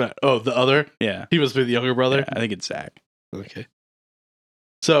doesn't matter? Oh, the other? Yeah. He must be the younger brother? Yeah, I think it's Zach. Okay.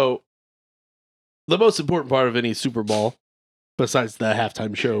 So, the most important part of any Super Bowl, besides the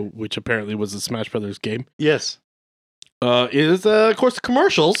halftime show, which apparently was the Smash Brothers game, Yes. is, of course, the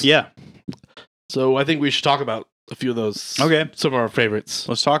commercials. Yeah. So, I think we should talk about a few of those. Okay. Some of our favorites.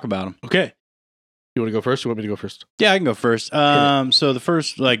 Let's talk about them. Okay. You want to go first? Or you want me to go first? Yeah, I can go first. So the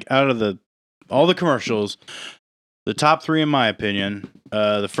first, like, out of all the commercials, the top three, in my opinion,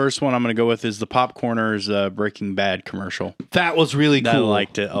 the first one I'm going to go with is the Popcorners Breaking Bad commercial. That was really cool. I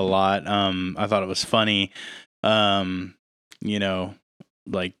liked it a lot. I thought it was funny. You know,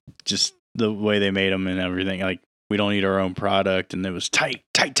 like just the way they made them and everything. Like, we don't eat our own product, and it was tight.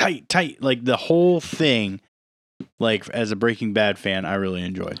 Like the whole thing. Like, as a Breaking Bad fan, I really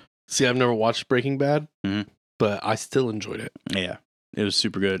enjoyed. See, I've never watched Breaking Bad, Mhm. but I still enjoyed it. Yeah, it was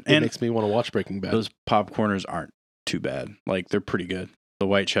super good. It And makes me want to watch Breaking Bad. those popcorners aren't too bad. Like, they're pretty good. The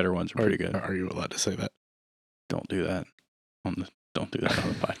white cheddar ones are pretty good. Are you allowed to say that? Don't do that. Don't do that on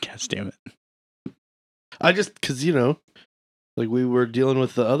the podcast. Damn it. I just, because, you know, like we were dealing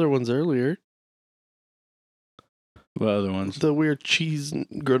with the other ones earlier. What other ones? The weird cheese and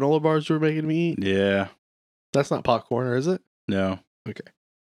granola bars you were making me eat. Yeah. That's not popcorn, is it? No.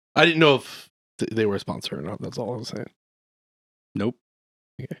 I didn't know if they were a sponsor or not. That's all I was saying. Nope.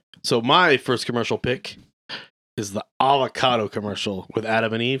 So my first commercial pick is the avocado commercial with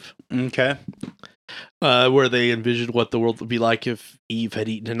Adam and Eve, Okay. where they envisioned what the world would be like if Eve had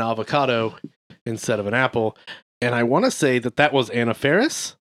eaten an avocado instead of an apple. And I want to say that was Anna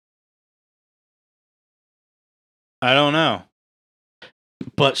Faris. I don't know.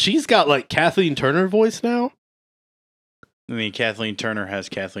 But she's got like Kathleen Turner voice now. I mean, Kathleen Turner has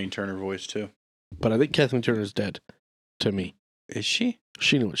Kathleen Turner voice too. But I think Kathleen Turner's dead to me. Is she?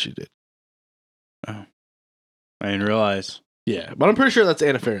 She knew what she did. I didn't realize. Yeah, but I'm pretty sure that's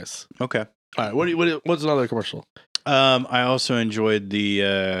Anna Faris. Okay. All right, what's another commercial? I also enjoyed the,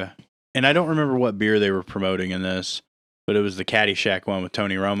 and I don't remember what beer they were promoting in this, but it was the Caddyshack one with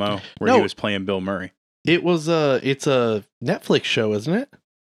Tony Romo, where he No. was playing Bill Murray. It's a Netflix show, isn't it?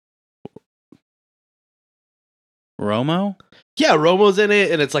 Romo? Yeah, Romo's in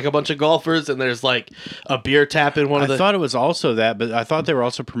it, and it's like a bunch of golfers, and there's like a beer tap in one of I the. thought it was also that, but I thought they were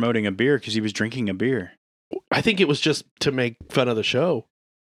also promoting a beer because he was drinking a beer. I think it was just to make fun of the show.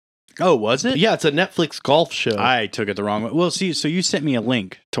 Oh, was it? Yeah, it's a Netflix golf show. I took it the wrong way. Well, see, so you sent me a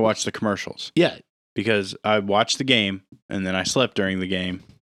link to watch the commercials yeah, because I watched the game and then I slept during the game.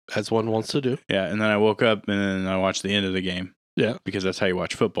 as one wants to do. Yeah, and then I woke up and then I watched the end of the game. Yeah. Because that's how you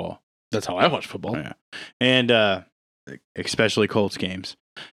watch football. That's how I watch football. Yeah. And especially Colts games.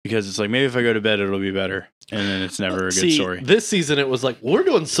 Because it's like, maybe if I go to bed, it'll be better. And then it's never a good story. This season, it was like, we're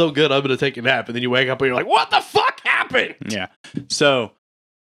doing so good, I'm going to take a nap. And then you wake up and you're like, what the fuck happened? Yeah. So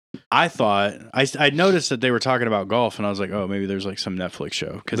I thought, I noticed that they were talking about golf, and I was like, oh, maybe there's like some Netflix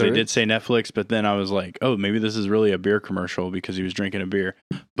show. Because they There did say Netflix, but then I was like, oh, maybe this is really a beer commercial because he was drinking a beer.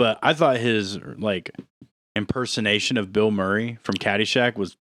 But I thought his like impersonation of Bill Murray from Caddyshack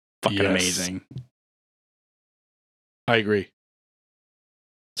was fucking Yes. amazing. I agree.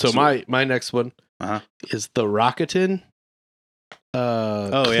 So So- my next one Uh-huh. is the Rocketin.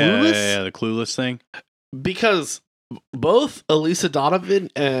 Oh, Clueless? yeah, the Clueless thing. Because both Elisa Donovan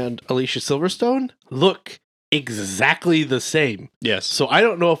and Alicia Silverstone look exactly the same. Yes. So I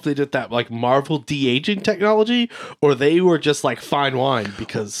don't know if they did that like Marvel de-aging technology or they were just like fine wine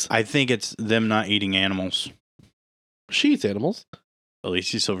because I think it's them not eating animals. she eats animals.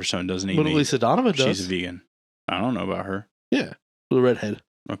 Alicia Silverstone doesn't eat But meat. Elisa Donovan does. She's a vegan. I don't know about her. Yeah, the redhead.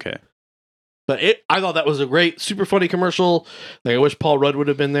 Okay. But I thought that was a great, super funny commercial. Like I wish Paul Rudd would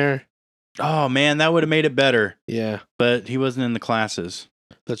have been there. Oh, man, that would have made it better. Yeah, But he wasn't in the classes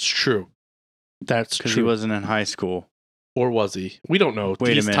that's true. That's because true. he wasn't in high school. Or was he? We don't know.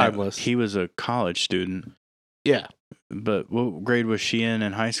 Wait He's a minute. timeless. He was a college student. Yeah, But what grade was she in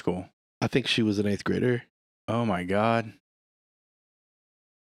high school? I think she was an 8th grader. Oh, my God.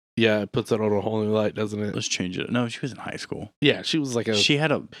 Yeah, it puts it on a whole new light, doesn't it? Let's change it. No, she was in high school. Yeah, she was like a. She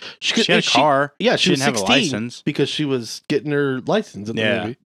had a She had a car. Yeah, She she was didn't have a 16 license. because she was getting her license in the Yeah.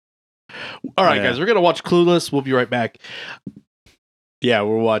 movie. All right, Yeah. guys, we're gonna watch Clueless. We'll be right back. Yeah,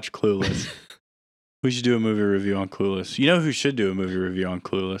 we'll watch Clueless. We should do a movie review on Clueless. You know who should do a movie review on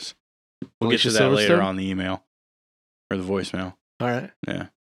Clueless? We'll Alicia get to that later Silverstone? on the email or the voicemail. All right. Yeah.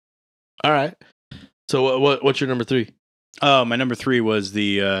 All right. So what's your number 3? Oh, my number 3 was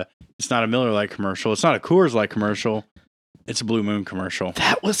the. It's not a Miller Lite commercial. It's not a Coors Light commercial. It's a Blue Moon commercial.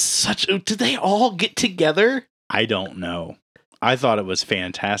 That was such. Did they all get together? I don't know. I thought it was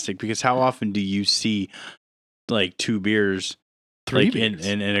fantastic because how often do you see like 2 beers? 3 Like beers.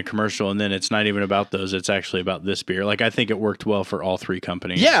 in a commercial, and then it's not even about those. It's actually about this beer. Like I think it worked well for all 3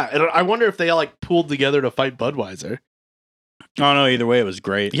 companies. Yeah, and I wonder if they all like pulled together to fight Budweiser. Oh no, either way, it was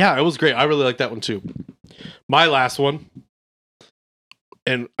great. Yeah, it was great. I really like that one too. My last one,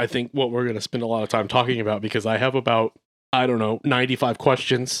 and I think what we're going to spend a lot of time talking about because I have about, I don't know, 95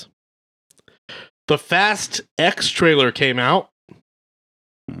 questions. The Fast X trailer came out.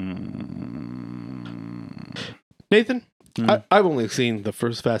 Nathan, I've only seen the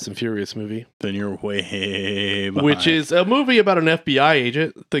first Fast and Furious movie, Then you're way behind. which is a movie about an FBI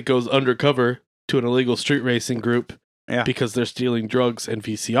agent that goes undercover to an illegal street racing group Yeah. because they're stealing drugs and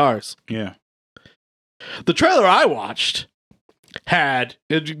VCRs. yeah. The trailer I watched had,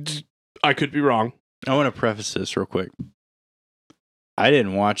 I could be wrong. I want to preface this real quick. I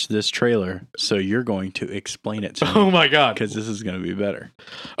didn't watch this trailer, so you're going to explain it to me Oh my God. because this is going to be better.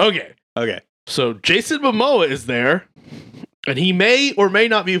 Okay. Okay. So Jason Momoa is there, and he may or may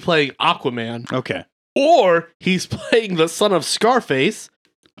not be playing Aquaman, Okay. or he's playing the son of Scarface.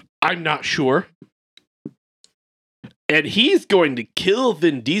 I'm not sure. And he's going to kill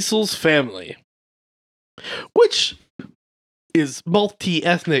Vin Diesel's family, which is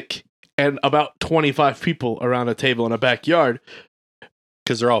multi-ethnic and about 25 people around a table in a backyard.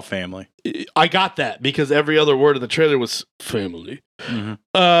 Because they're all family. I got that because every other word of the trailer was family.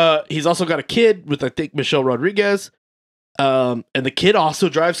 Mm-hmm. He's also got a kid with, I think, Michelle Rodriguez. And the kid also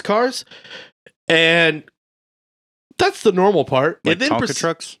drives cars. And that's the normal part. Like and then Tonka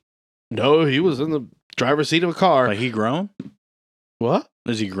trucks? No, he was in the driver's seat of a car. Like he grown? What?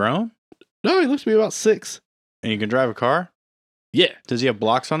 Is he grown? No, he looks to be about 6. And he can drive a car? Yeah. Does he have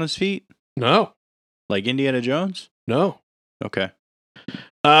blocks on his feet? No. Like Indiana Jones? No. Okay.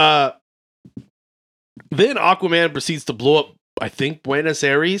 Then Aquaman proceeds to blow up, I think, Buenos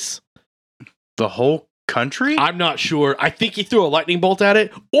Aires. The whole country? I'm not sure. I think he threw a lightning bolt at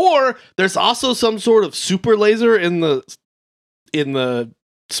it. Or there's also some sort of super laser in the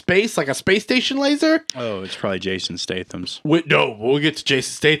space, like a space station laser. Oh, it's probably Jason Statham's. No, we'll get to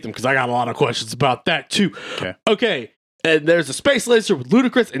Jason Statham because I got a lot of questions about that too. Okay. And there's a space laser with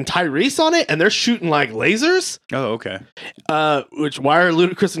Ludacris and Tyrese on it, and they're shooting like lasers. Oh, okay. Which why are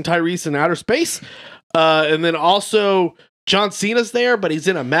Ludacris and Tyrese in outer space? And then also John Cena's there, but he's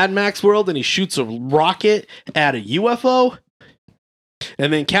in a Mad Max world and he shoots a rocket at a UFO.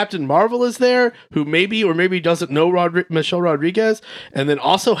 And then Captain Marvel is there, who maybe or maybe doesn't know Michelle Rodriguez. And then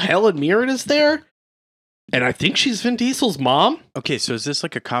also Helen Mirren is there. And I think she's Vin Diesel's mom. Okay, so is this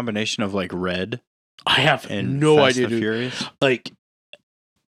like a combination of like Red I have and no Fast idea, and dude. Furious? Like,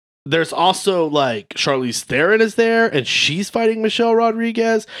 there's also like Charlize Theron is there, and she's fighting Michelle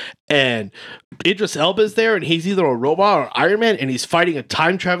Rodriguez, and Idris Elba is there, and he's either a robot or Iron Man, and he's fighting a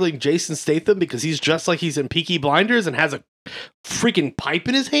time traveling Jason Statham because he's dressed like he's in Peaky Blinders and has a freaking pipe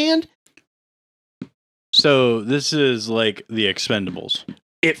in his hand. So this is like the Expendables.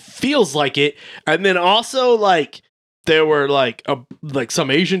 It feels like it, and then also like there were like some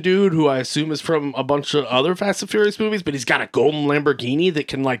Asian dude who I assume is from a bunch of other Fast and Furious movies, but he's got a golden Lamborghini that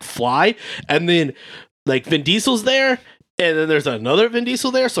can like fly. And then like Vin Diesel's there, and then there's another Vin Diesel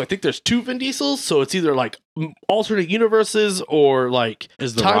there. So I think there's 2 Vin Diesels. So it's either like alternate universes or like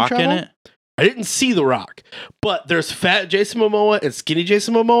Is The time Rock travel. in it? I didn't see The Rock, but there's fat Jason Momoa and skinny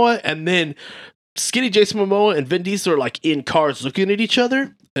Jason Momoa, and then skinny Jason Momoa and Vin Diesel are like in cars looking at each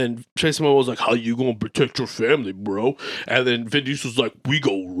other. And Jason Momoa's like, how you gonna protect your family, bro? And then Vin Diesel's like, we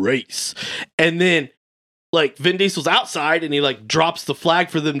go race. And then like Vin Diesel's outside and he like drops the flag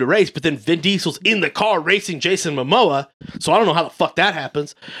for them to race, but then Vin Diesel's in the car racing Jason Momoa. So I don't know how the fuck that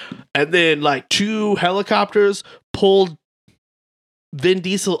happens. And then like 2 helicopters pulled Vin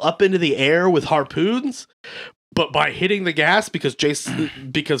Diesel up into the air with harpoons. But by hitting the gas, because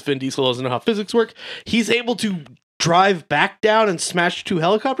Vin Diesel doesn't know how physics work, he's able to drive back down and smash 2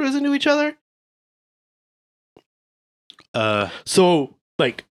 helicopters into each other. So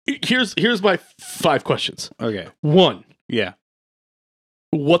like here's my 5 questions. Okay. 1, Yeah.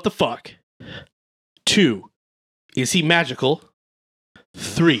 What the fuck? 2, is he magical?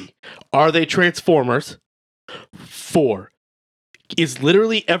 3, are they Transformers? 4, is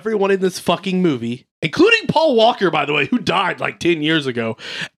literally everyone in this fucking movie, including Paul Walker, by the way, who died like 10 years ago.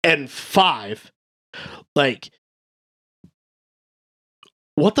 And 5, like,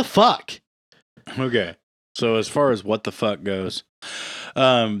 what the fuck? Okay. So as far as what the fuck goes,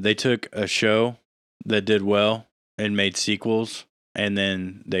 they took a show that did well and made sequels, and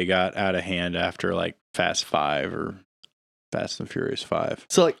then they got out of hand after like Fast 5 or Fast and Furious 5.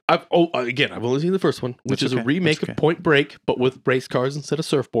 So like, I've only seen the first one, which That's is okay. a remake That's okay. of Point Break, but with race cars instead of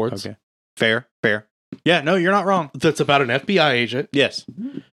surfboards. Okay. Fair. Yeah, no, you're not wrong. That's about an FBI agent Yes.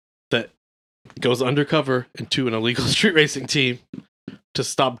 that goes undercover into an illegal street racing team to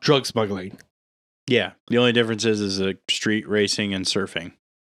stop drug smuggling. Yeah. The only difference is street racing and surfing.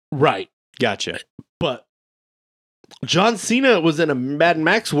 Right. Gotcha. But John Cena was in a Mad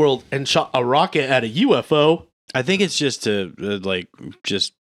Max world and shot a rocket at a UFO. I think it's just to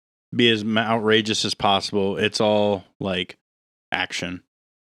just be as outrageous as possible. It's all like action.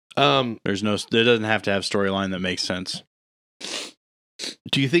 There doesn't have to have storyline that makes sense.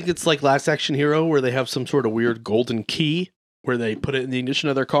 Do you think it's like Last Action Hero where they have some sort of weird golden key where they put it in the ignition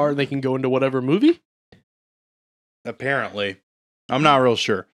of their car and they can go into whatever movie? Apparently. I'm not real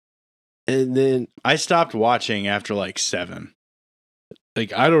sure. And then, I stopped watching after like 7.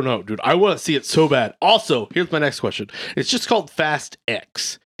 like, I don't know, dude. I want to see it so bad. Also, here's my next question. It's just called Fast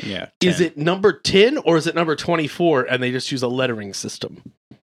X. Yeah. Is 10. it number 10 or is it number 24 and they just use a lettering system?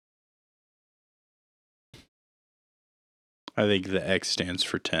 I think the X stands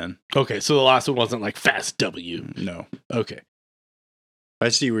for 10. Okay, so the last one wasn't like Fast W. No. Okay. I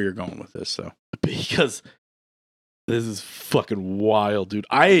see where you're going with this, though. Because this is fucking wild, dude.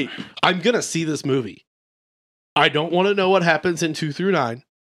 I'm gonna see this movie. I don't want to know what happens in 2 through 9.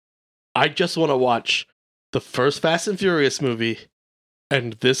 I just want to watch the first Fast and Furious movie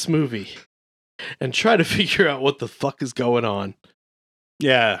and this movie and try to figure out what the fuck is going on.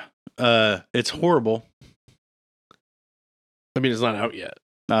 Yeah. It's horrible. I mean, it's not out yet.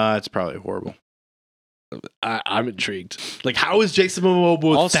 It's probably horrible. I'm intrigued. Like, how is Jason Momoa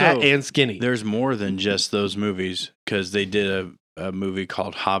both Also, fat and skinny? There's more than just those movies, because they did a movie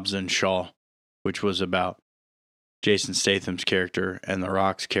called Hobbs and Shaw, which was about Jason Statham's character and The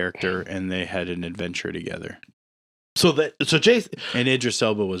Rock's character, and they had an adventure together. So Jason. And Idris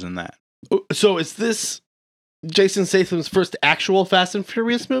Elba was in that. So is this Jason Statham's first actual Fast and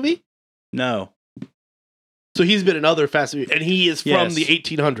Furious movie? No. So he's been in other Fast and Furious, and he is from Yes. the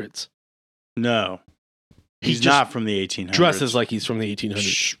 1800s. No. He's just not from the 1800s. Dresses like he's from the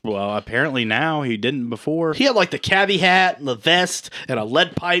 1800s. Well, apparently now. He didn't before. He had like the cabbie hat and the vest and a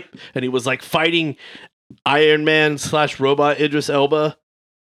lead pipe, and he was like fighting Iron Man / robot Idris Elba.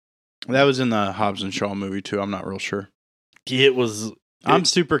 That was in the Hobbs and Shaw movie, too. I'm not real sure. It was. I'm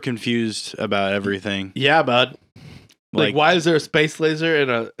super confused about everything. Yeah, bud. Like, why is there a space laser in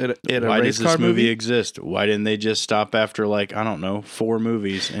a why race does car this movie exist? Why didn't they just stop after, like, I don't know, 4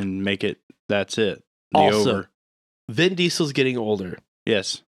 movies and make it, that's it? Also, Vin Diesel's getting older.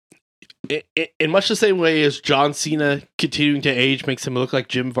 Yes. In much the same way as John Cena continuing to age makes him look like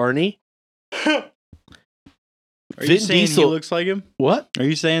Jim Varney. Are you saying he looks like him? What? Are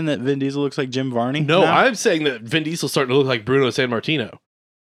you saying that Vin Diesel looks like Jim Varney? No, I'm saying that Vin Diesel's starting to look like Bruno Sammartino.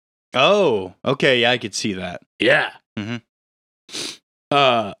 Oh, okay. Yeah, I could see that. Yeah. Mhm.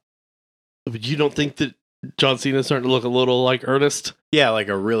 But you don't think that John Cena's starting to look a little like Ernest? Yeah, like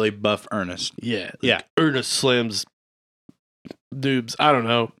a really buff Ernest. Yeah. Yeah. Ernest slams noobs. I don't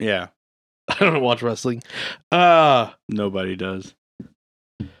know. Yeah. I don't watch wrestling. Nobody does.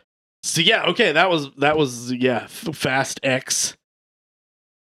 So yeah, okay, that was Fast X.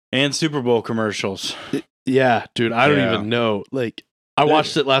 And Super Bowl commercials. Yeah, dude, I don't Yeah. even know. Like, I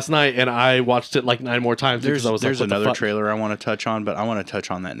watched it last night, and I watched it like 9 more times because I was There's like, what the another fuck? trailer I want to touch on, but I want to touch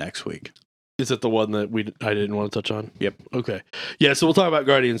on that next week. Is it the one that I didn't want to touch on? Yep. Okay. Yeah, so we'll talk about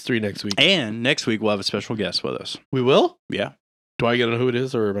Guardians 3 next week. And next week we'll have a special guest with us. We will? Yeah. Do I get to know who it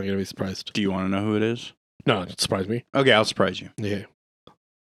is, or am I going to be surprised? Do you want to know who it is? No, it surprised me. Okay, I'll surprise you. Yeah.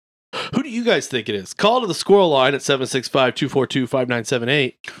 Who do you guys think it is? Call to the squirrel line at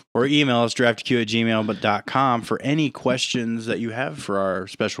 765-242-5978. Or email us draftq@gmail.com for any questions that you have for our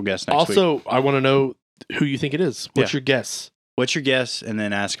special guest next week. Also, I want to know who you think it is. What's Yeah. your guess? What's your guess? And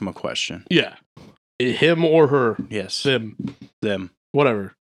then ask him a question. Yeah. Him or her. Yes. Them. Them.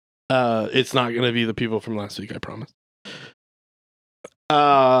 Whatever. It's not going to be the people from last week, I promise.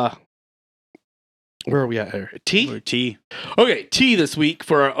 Where are we at here? T? Or T. Okay, T this week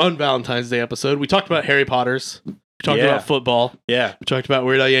for our un-Valentine's Day episode. We talked about Harry Potter's talked Yeah. about football. Yeah. We talked about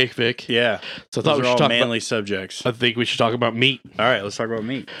Weird Al Yankovic. Yeah. So I thought Those we are should all talk manly subjects. I think we should talk about meat. All right, let's talk about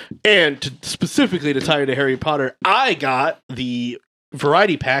meat. And specifically to tie into Harry Potter, I got the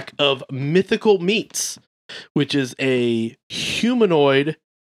variety pack of Mythical Meats, which is a humanoid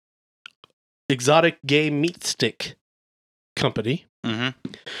exotic game meat stick company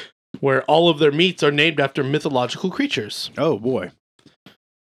Mm-hmm. where all of their meats are named after mythological creatures. Oh, boy.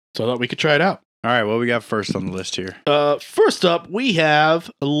 So I thought we could try it out. All right, what we got first on the list here? First up, we have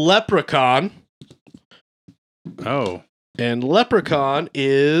Leprechaun. Oh, And Leprechaun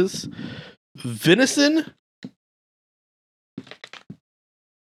is venison,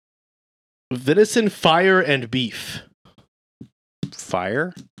 fire, and beef.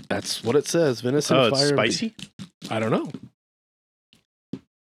 fire? That's what it says. Venison, Oh, fire, it's and spicy? beef. I don't know.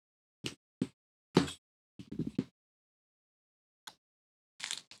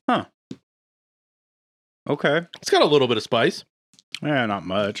 Okay. It's got a little bit of spice. Yeah, not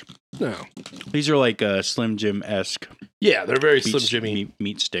much. No. These are like Slim Jim-esque Yeah, they're very meat, Slim Jimmy,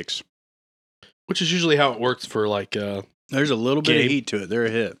 meat sticks. which is usually how it works for like There's a little bit of Game. heat to it. They're a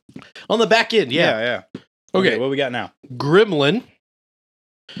hit. on the back end. Yeah. Yeah. Okay. What we got now? Gremlin.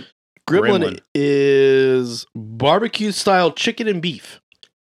 Gremlin. Is barbecue style chicken and beef.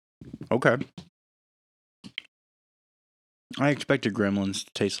 Okay. I expected gremlins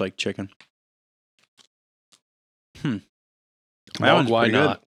to taste like chicken. That one's Why pretty good.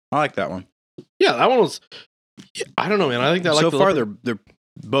 not? I like that one. Yeah, that one was. I don't know, man. I think I like So the far, they're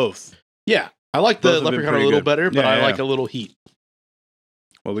both. Yeah, I like the Both have been Leprechaun a pretty little good. better, but Yeah, I yeah. like a little heat.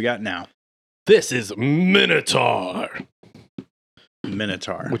 What we got now? This is Minotaur,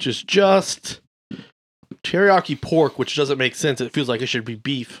 Minotaur. which is just teriyaki pork, which doesn't make sense. It feels like it should be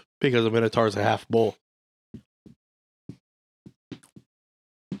beef because a Minotaur is a half bull.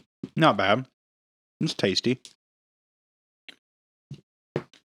 Not bad. It's tasty.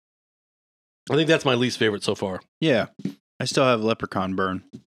 I think that's my least favorite so far. Yeah. I still have leprechaun burn.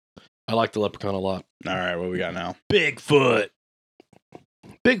 I like the Leprechaun a lot. All right, what we got now? Bigfoot.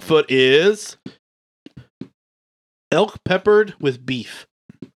 Bigfoot is elk peppered with beef.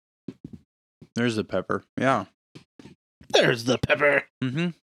 There's the pepper. Yeah. There's the pepper.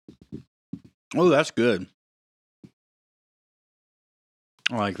 Mm-hmm. Oh, that's good.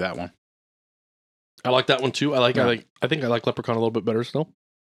 I like that one. I like that one too. I Yeah. think I like Leprechaun a little bit better still.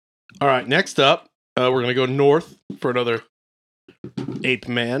 All right, next up, we're gonna go north for another ape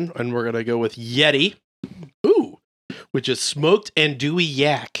man, and we're gonna go with Yeti. Ooh, which is smoked andouille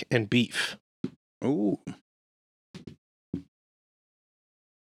yak and beef. Ooh.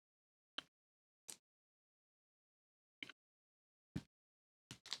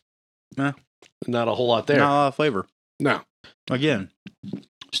 Not a whole lot there. Not a lot of flavor. No. Again,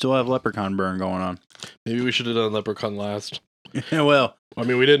 still have leprechaun burn going on. Maybe we should have done Leprechaun last. Yeah, well, I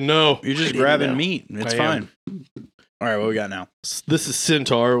mean, we didn't know. you're I just didn't grabbing know. meat. It's I fine. All right, what we got now? This is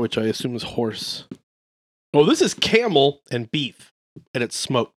Centaur, which I assume is horse. Oh, this is camel and beef, and it's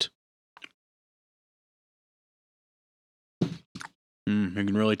smoked. You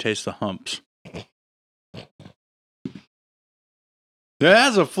can really taste the humps. It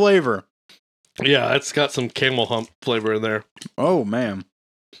has a flavor. Yeah, it's got some camel hump flavor in there. Oh, man.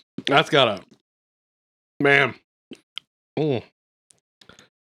 That's got a man. Mm.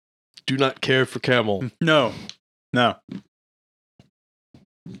 Do not care for camel. No.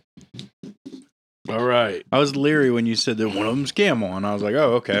 All right. I was leery when you said that one of them's camel, and I was like,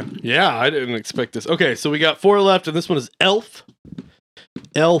 oh, okay. Yeah, I didn't expect this. Okay, so we got 4 left, and this one is Elf.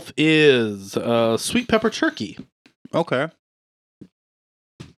 Elf is sweet pepper turkey. Okay.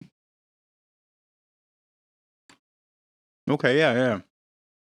 Okay, yeah.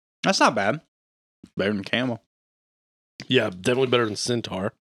 That's not bad. Better than camel. Yeah, definitely better than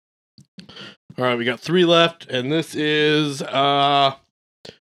Centaur. All right, we got 3 left, and this is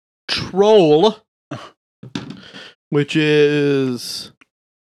Troll, which is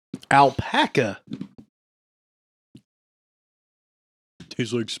alpaca.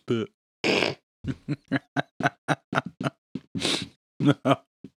 Tastes like spit. No.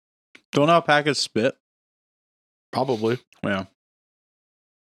 Don't alpacas spit? Probably. Yeah.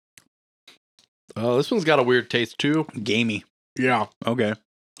 This one's got a weird taste too. Gamey. Yeah. Okay.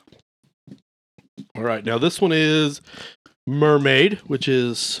 All right, now this one is Mermaid, which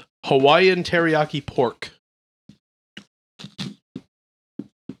is Hawaiian teriyaki pork.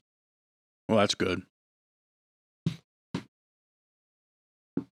 Well, that's good.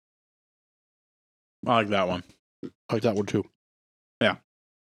 I like that one. I like that one too. Yeah.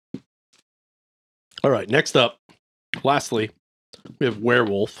 All right, next up, lastly, we have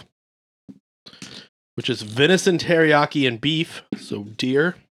werewolf, which is venison, teriyaki, and beef. So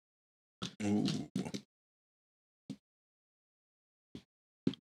deer. Ooh.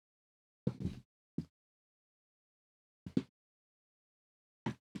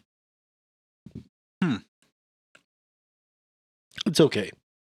 It's okay.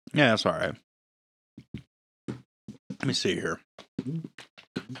 Yeah, that's all right. Let me see here.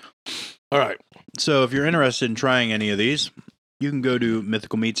 All right. So if you're interested in trying any of these, you can go to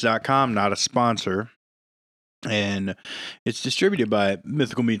mythicalmeats.com, not a sponsor. And it's distributed by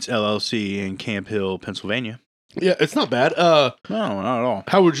Mythical Meats LLC in Camp Hill, Pennsylvania. Yeah, it's not bad. No, not at all.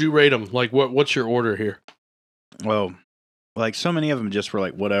 How would you rate them? Like, what's your order here? Well, like so many of them just were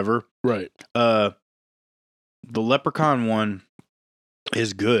like whatever. Right. The leprechaun one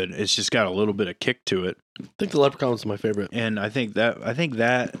is good. It's just got a little bit of kick to it. I think the leprechaun was my favorite. And I think that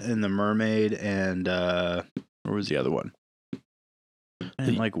and the mermaid and where was the other one? I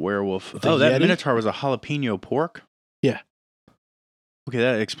didn't like werewolf. The that Yeti? minotaur was a jalapeno pork? Yeah. Okay,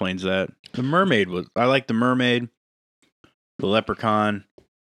 that explains that. The mermaid I like the mermaid, the leprechaun,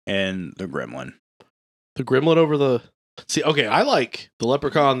 and the gremlin. The gremlin over the... See, okay, I like the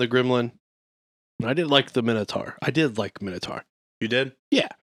leprechaun, the gremlin. I did like the minotaur. I did like minotaur. You did? Yeah.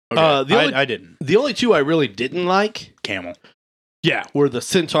 Okay. I didn't. The only two I really didn't like... Camel. Yeah, were the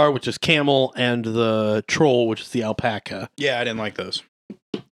centaur, which is camel, and the troll, which is the alpaca. Yeah, I didn't like those.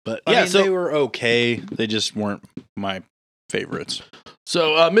 But I yeah, mean, so they were okay. They just weren't my favorites.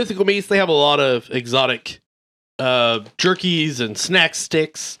 So Mythical Meats, they have a lot of exotic jerkies and snack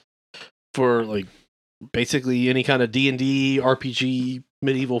sticks for like basically any kind of D&D, RPG,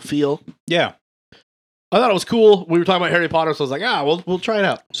 medieval feel. Yeah. I thought it was cool. We were talking about Harry Potter, so I was like, we'll try it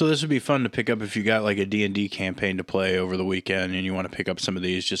out. So this would be fun to pick up if you got like a D&D campaign to play over the weekend and you want to pick up some of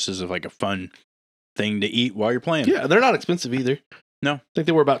these just as like a fun thing to eat while you're playing. Yeah, they're not expensive either. No. I think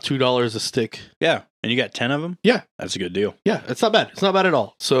they were about $2 a stick. Yeah. And you got 10 of them? Yeah. That's a good deal. Yeah, it's not bad. It's not bad at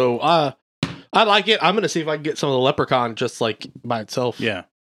all. So I like it. I'm going to see if I can get some of the leprechaun just like by itself. Yeah.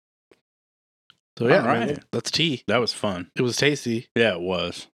 So yeah, All right. that's tea. That was fun. It was tasty. Yeah, it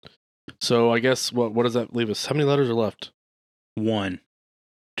was. So I guess what does that leave us? How many letters are left? 1.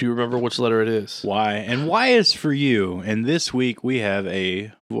 Do you remember which letter it is? Y. And Y is for you. And this week we have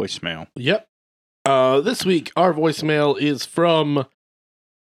a voicemail. Yep. This week our voicemail is from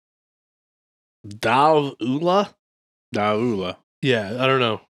Davula. Daula. Yeah, I don't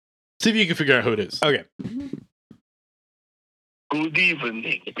know. See if you can figure out who it is. Okay. Good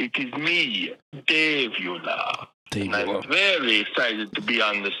evening. It is me, Davula. And I'm very excited to be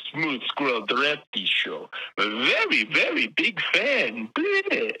on the Smooth Squirrel Drafty Show. A very, very big fan.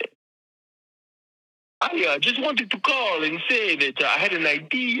 I just wanted to call and say that I had an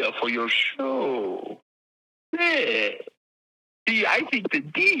idea for your show. See, I think the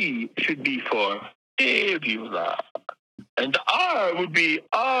D should be for Davula. And the R would be,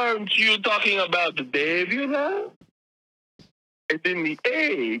 aren't you talking about the Davula? And then the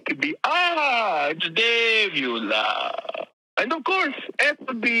A could be, it's Davula. And of course, F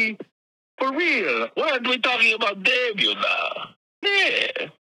would be, for real, why aren't we talking about Davula? Yeah.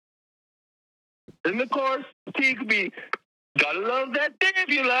 And of course, T could be, gotta love that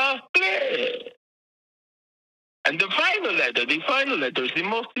Davula. Yeah. And the final letter is the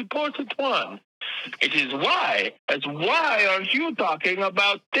most important one. It is Y, as why aren't you talking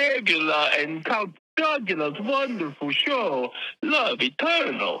about Davula and Count Dracula's wonderful show, Love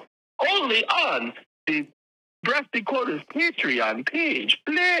Eternal, only on the Drafty Quarters Patreon page.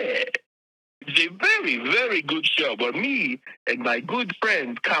 Play. It's a very, very good show where me and my good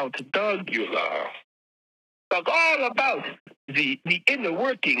friend Count Dracula talk all about the inner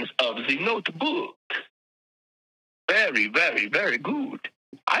workings of the notebook. Very, very, very good.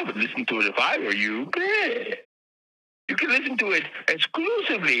 I would listen to it if I were you. Play. You can listen to it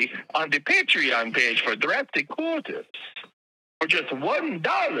exclusively on the Patreon page for Drafty Quarters. For just $1,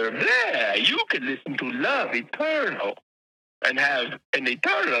 there, you can listen to Love Eternal and have an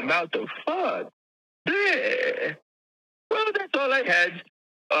eternal amount of fun. There. Well, that's all I had.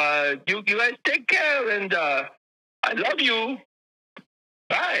 You guys take care, and I love you.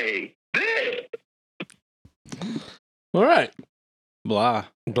 Bye. There. All right. Blah.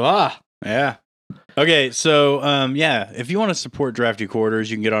 Blah. Yeah. Okay, so if you want to support Drafty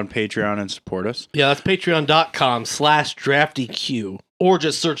Quarters, you can get on Patreon and support us. Yeah, that's patreon.com/draftyq, or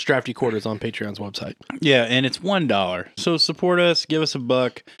just search Drafty Quarters on Patreon's website. Yeah, and it's $1. So support us, give us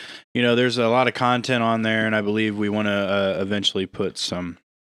 $1. You know, there's a lot of content on there, and I believe we want to eventually put some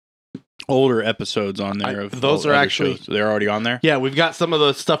older episodes on there. Those are actually shows. They're already on there. Yeah, we've got some of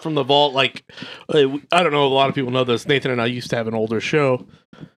the stuff from the vault. Like, I don't know if a lot of people know this. Nathan and I used to have an older show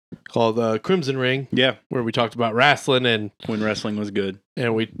called Crimson Ring, Yeah, where we talked about wrestling and when wrestling was good,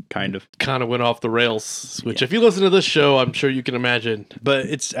 we kind of. kind of went off the rails, which if you listen to this show, I'm sure you can imagine. But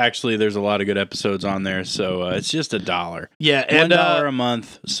it's actually, there's a lot of good episodes on there, so it's just $1. Yeah, and $1 a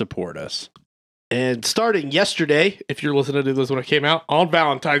month, support us. And starting yesterday, if you're listening to this when it came out, on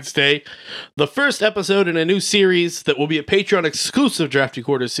Valentine's Day, the first episode in a new series that will be a Patreon exclusive Drafty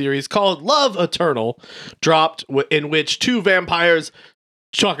Quarters series called Love Eternal dropped, in which two vampires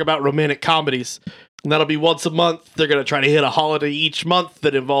talk about romantic comedies. And that'll be once a month. They're going to try to hit a holiday each month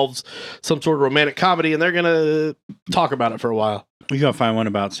that involves some sort of romantic comedy, and they're going to talk about it for a while. We gotta find one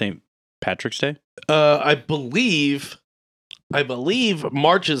about St. Patrick's Day. I believe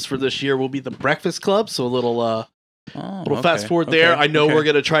Marches for this year will be the Breakfast Club, so a little fast forward there. I know we're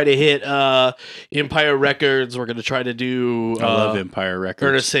going to try to hit Empire Records. We're going to try to do I love Empire Records.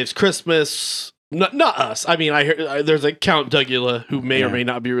 Ernest Saves Christmas. Not us. I mean, I hear there's a Count Dugula who may or may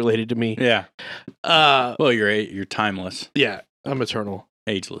not be related to me. Yeah. Well, you're timeless, Yeah, I'm eternal,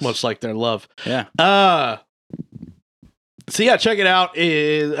 ageless, much like their love. Yeah. So yeah, check it out.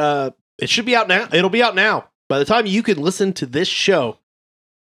 It should be out now. It'll be out now. By the time you can listen to this show,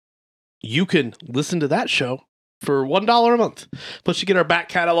 you can listen to that show for $1 a month. Plus, you get our back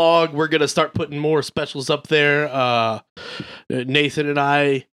catalog. We're gonna start putting more specials up there. Nathan and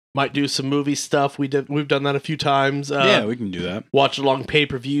I might do some movie stuff. We've done that a few times. Yeah, we can do that. Watch along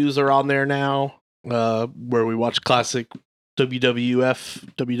pay-per-views are on there now, where we watch classic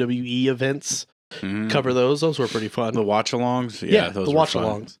WWE events. Cover those. Those were pretty fun. The watch-alongs? Yeah, those the were fun.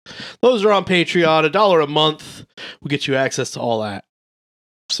 watch-alongs. Those are on Patreon. $1 a month will get you access to all that.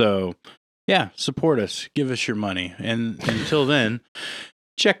 So, yeah, support us. Give us your money. And until then,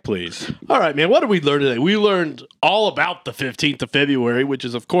 check, please. All right, man. What did we learn today? We learned all about the 15th of February, which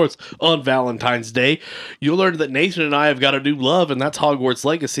is, of course, on Valentine's Day. You learned that Nathan and I have got to do love, and that's Hogwarts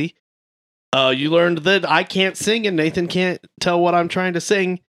Legacy. You learned that I can't sing, and Nathan can't tell what I'm trying to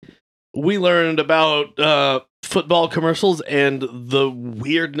sing. We learned about football commercials and the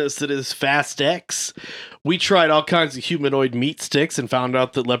weirdness that is Fast X. We tried all kinds of humanoid meat sticks and found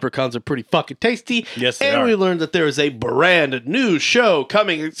out that leprechauns are pretty fucking tasty. Yes, they and are. we learned that there is a brand new show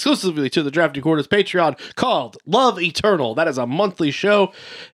coming exclusively to the Drafty Quarters Patreon called Love Eternal. That is a monthly show.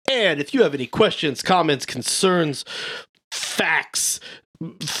 And if you have any questions, comments, concerns, facts,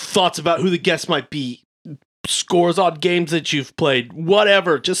 thoughts about who the guest might be, scores on games that you've played,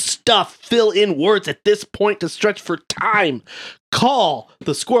 whatever, just stuff, fill in words at this point to stretch for time. Call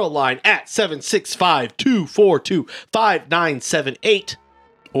the Squirrel Line at 765-242-5978.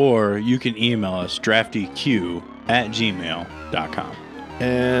 Or you can email us, draftyq@gmail.com.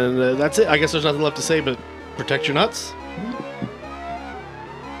 And that's it. I guess there's nothing left to say but protect your nuts.